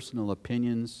aside personal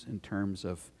opinions in terms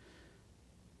of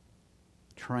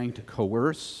trying to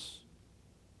coerce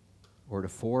or to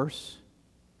force.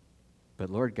 But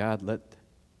Lord God, let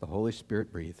the Holy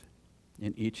Spirit breathe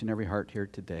in each and every heart here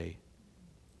today.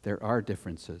 There are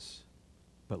differences.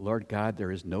 But Lord God,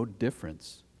 there is no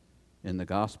difference in the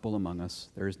gospel among us.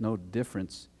 There is no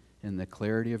difference in the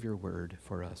clarity of your word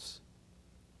for us.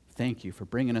 Thank you for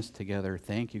bringing us together.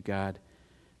 Thank you, God,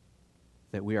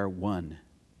 that we are one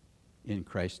in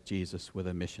Christ Jesus with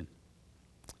a mission.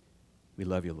 We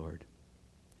love you, Lord.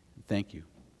 Thank you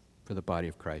for the body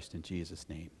of Christ. In Jesus'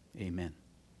 name, amen.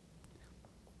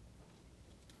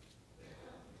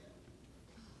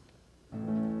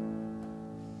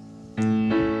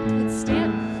 Let's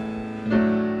stand.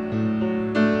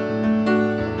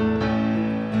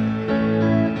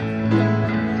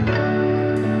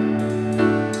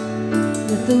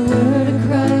 Let the word of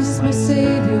Christ, my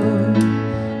Savior,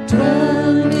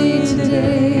 dwell in me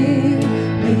today.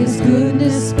 May His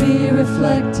goodness be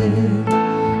reflected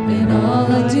in all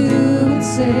I do and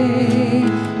say.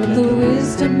 Let the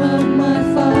wisdom of my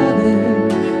Father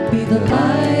be the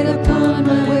light upon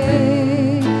my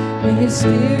way. May His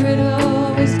Spirit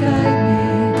always guide me.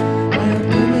 I am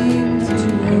willing to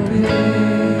obey.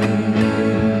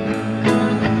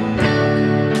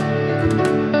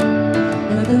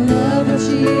 Let the love of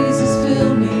Jesus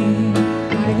fill me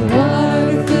like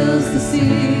water fills the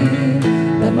sea.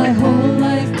 Let my whole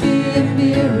life be a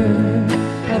mirror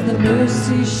of the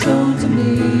mercy shown to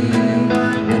me.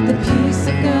 Let the peace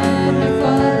of God, my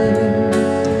Father,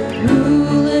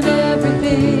 rule in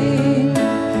everything,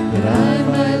 that I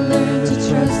might learn to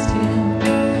trust Him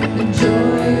in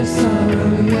joy or sorrow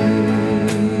here.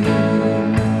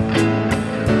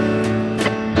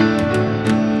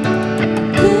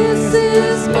 This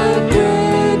is my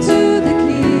prayer to the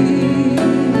King.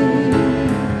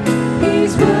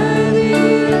 He's worthy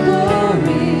of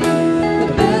glory,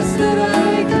 the best that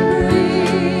I can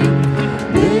bring.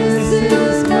 This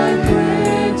is my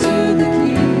prayer to the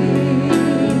King.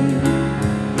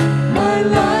 My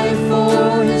life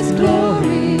for His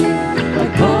glory, my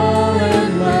call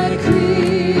and my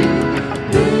creed.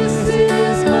 This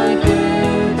is my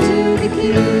prayer to the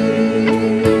King.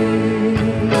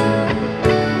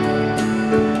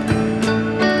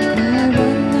 I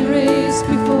run the race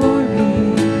before me,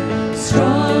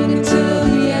 strong until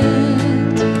the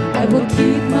end. I will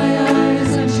keep my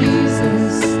eyes on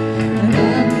Jesus and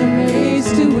run the race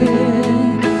to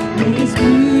win. May His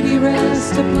beauty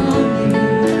rest upon me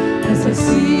as I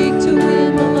seek to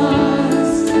win the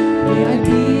lost. May I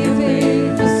be a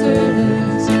faithful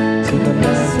servant to the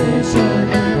message of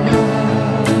the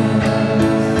cross.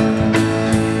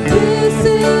 This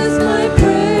is my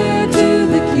prayer to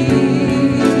the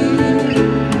King.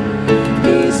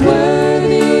 He's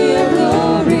worthy of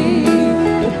glory,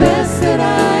 the best that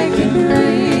I can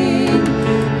bring.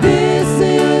 This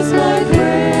is my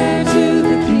prayer to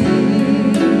the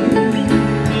King.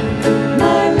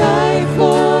 My life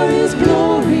for His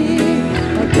glory,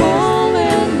 my call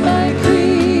and my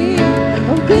creed.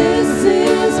 Oh, this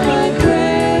is my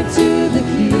prayer to the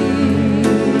King.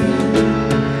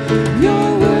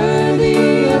 You're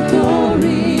worthy of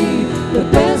glory, the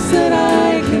best that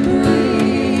I can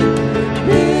bring.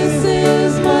 This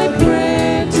is my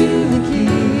prayer to the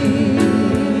King.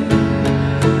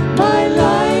 My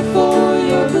life for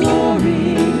your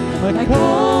glory, my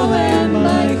call and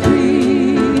my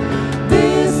creed.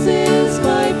 This is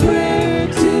my prayer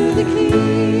to the King.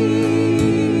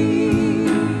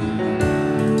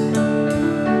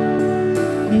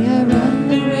 May I run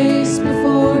the race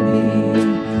before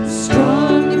me,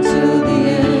 strong until the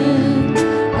end.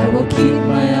 I will keep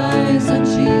my eyes on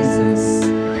Jesus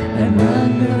and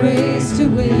run the race to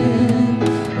win.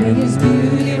 May His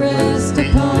beauty rest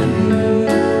upon me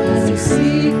as I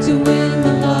seek to win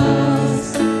the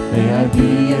lost. May I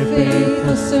be a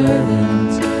faithful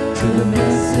servant to the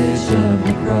message of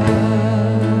the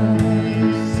cross.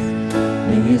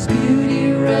 May His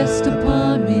beauty rest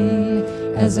upon me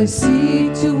as I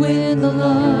seek to win the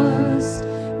lost.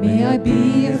 May I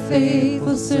be a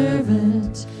faithful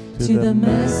servant to the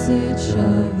message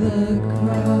of the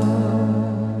cross.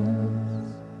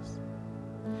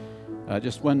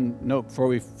 Just one note before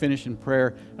we finish in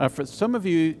prayer. For some of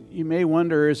you, you may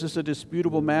wonder, is this a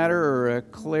disputable matter or a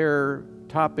clear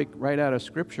topic right out of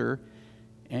Scripture?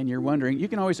 And you're wondering, you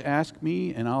can always ask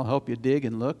me, and I'll help you dig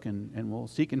and look, and we'll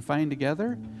seek and find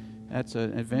together. That's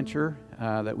an adventure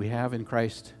that we have in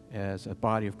Christ as a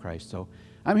body of Christ. So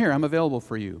I'm here. I'm available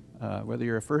for you. Whether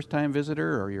you're a first-time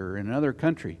visitor or you're in another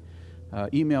country,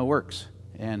 email works,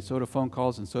 and so do phone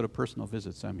calls, and so do personal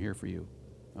visits. I'm here for you.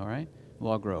 All right?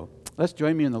 We'll all grow. Let's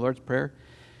join me in the Lord's Prayer.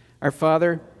 Our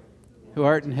Father, who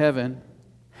art in heaven,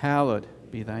 hallowed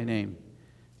be thy name.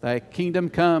 Thy kingdom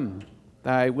come,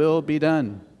 thy will be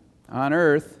done, on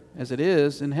earth as it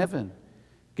is in heaven.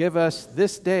 Give us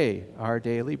this day our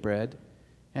daily bread,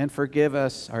 and forgive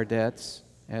us our debts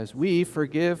as we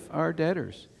forgive our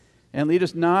debtors. And lead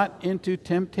us not into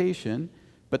temptation,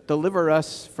 but deliver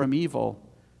us from evil.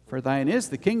 For thine is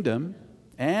the kingdom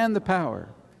and the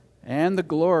power and the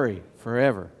glory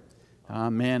forever.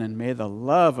 Amen. And may the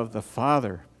love of the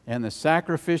Father and the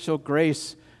sacrificial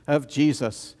grace of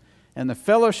Jesus and the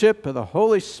fellowship of the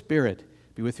Holy Spirit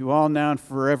be with you all now and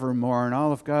forevermore. And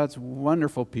all of God's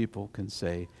wonderful people can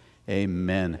say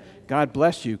amen. God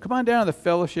bless you. Come on down to the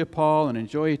fellowship hall and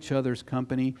enjoy each other's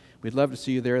company. We'd love to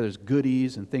see you there. There's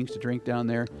goodies and things to drink down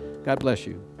there. God bless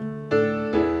you.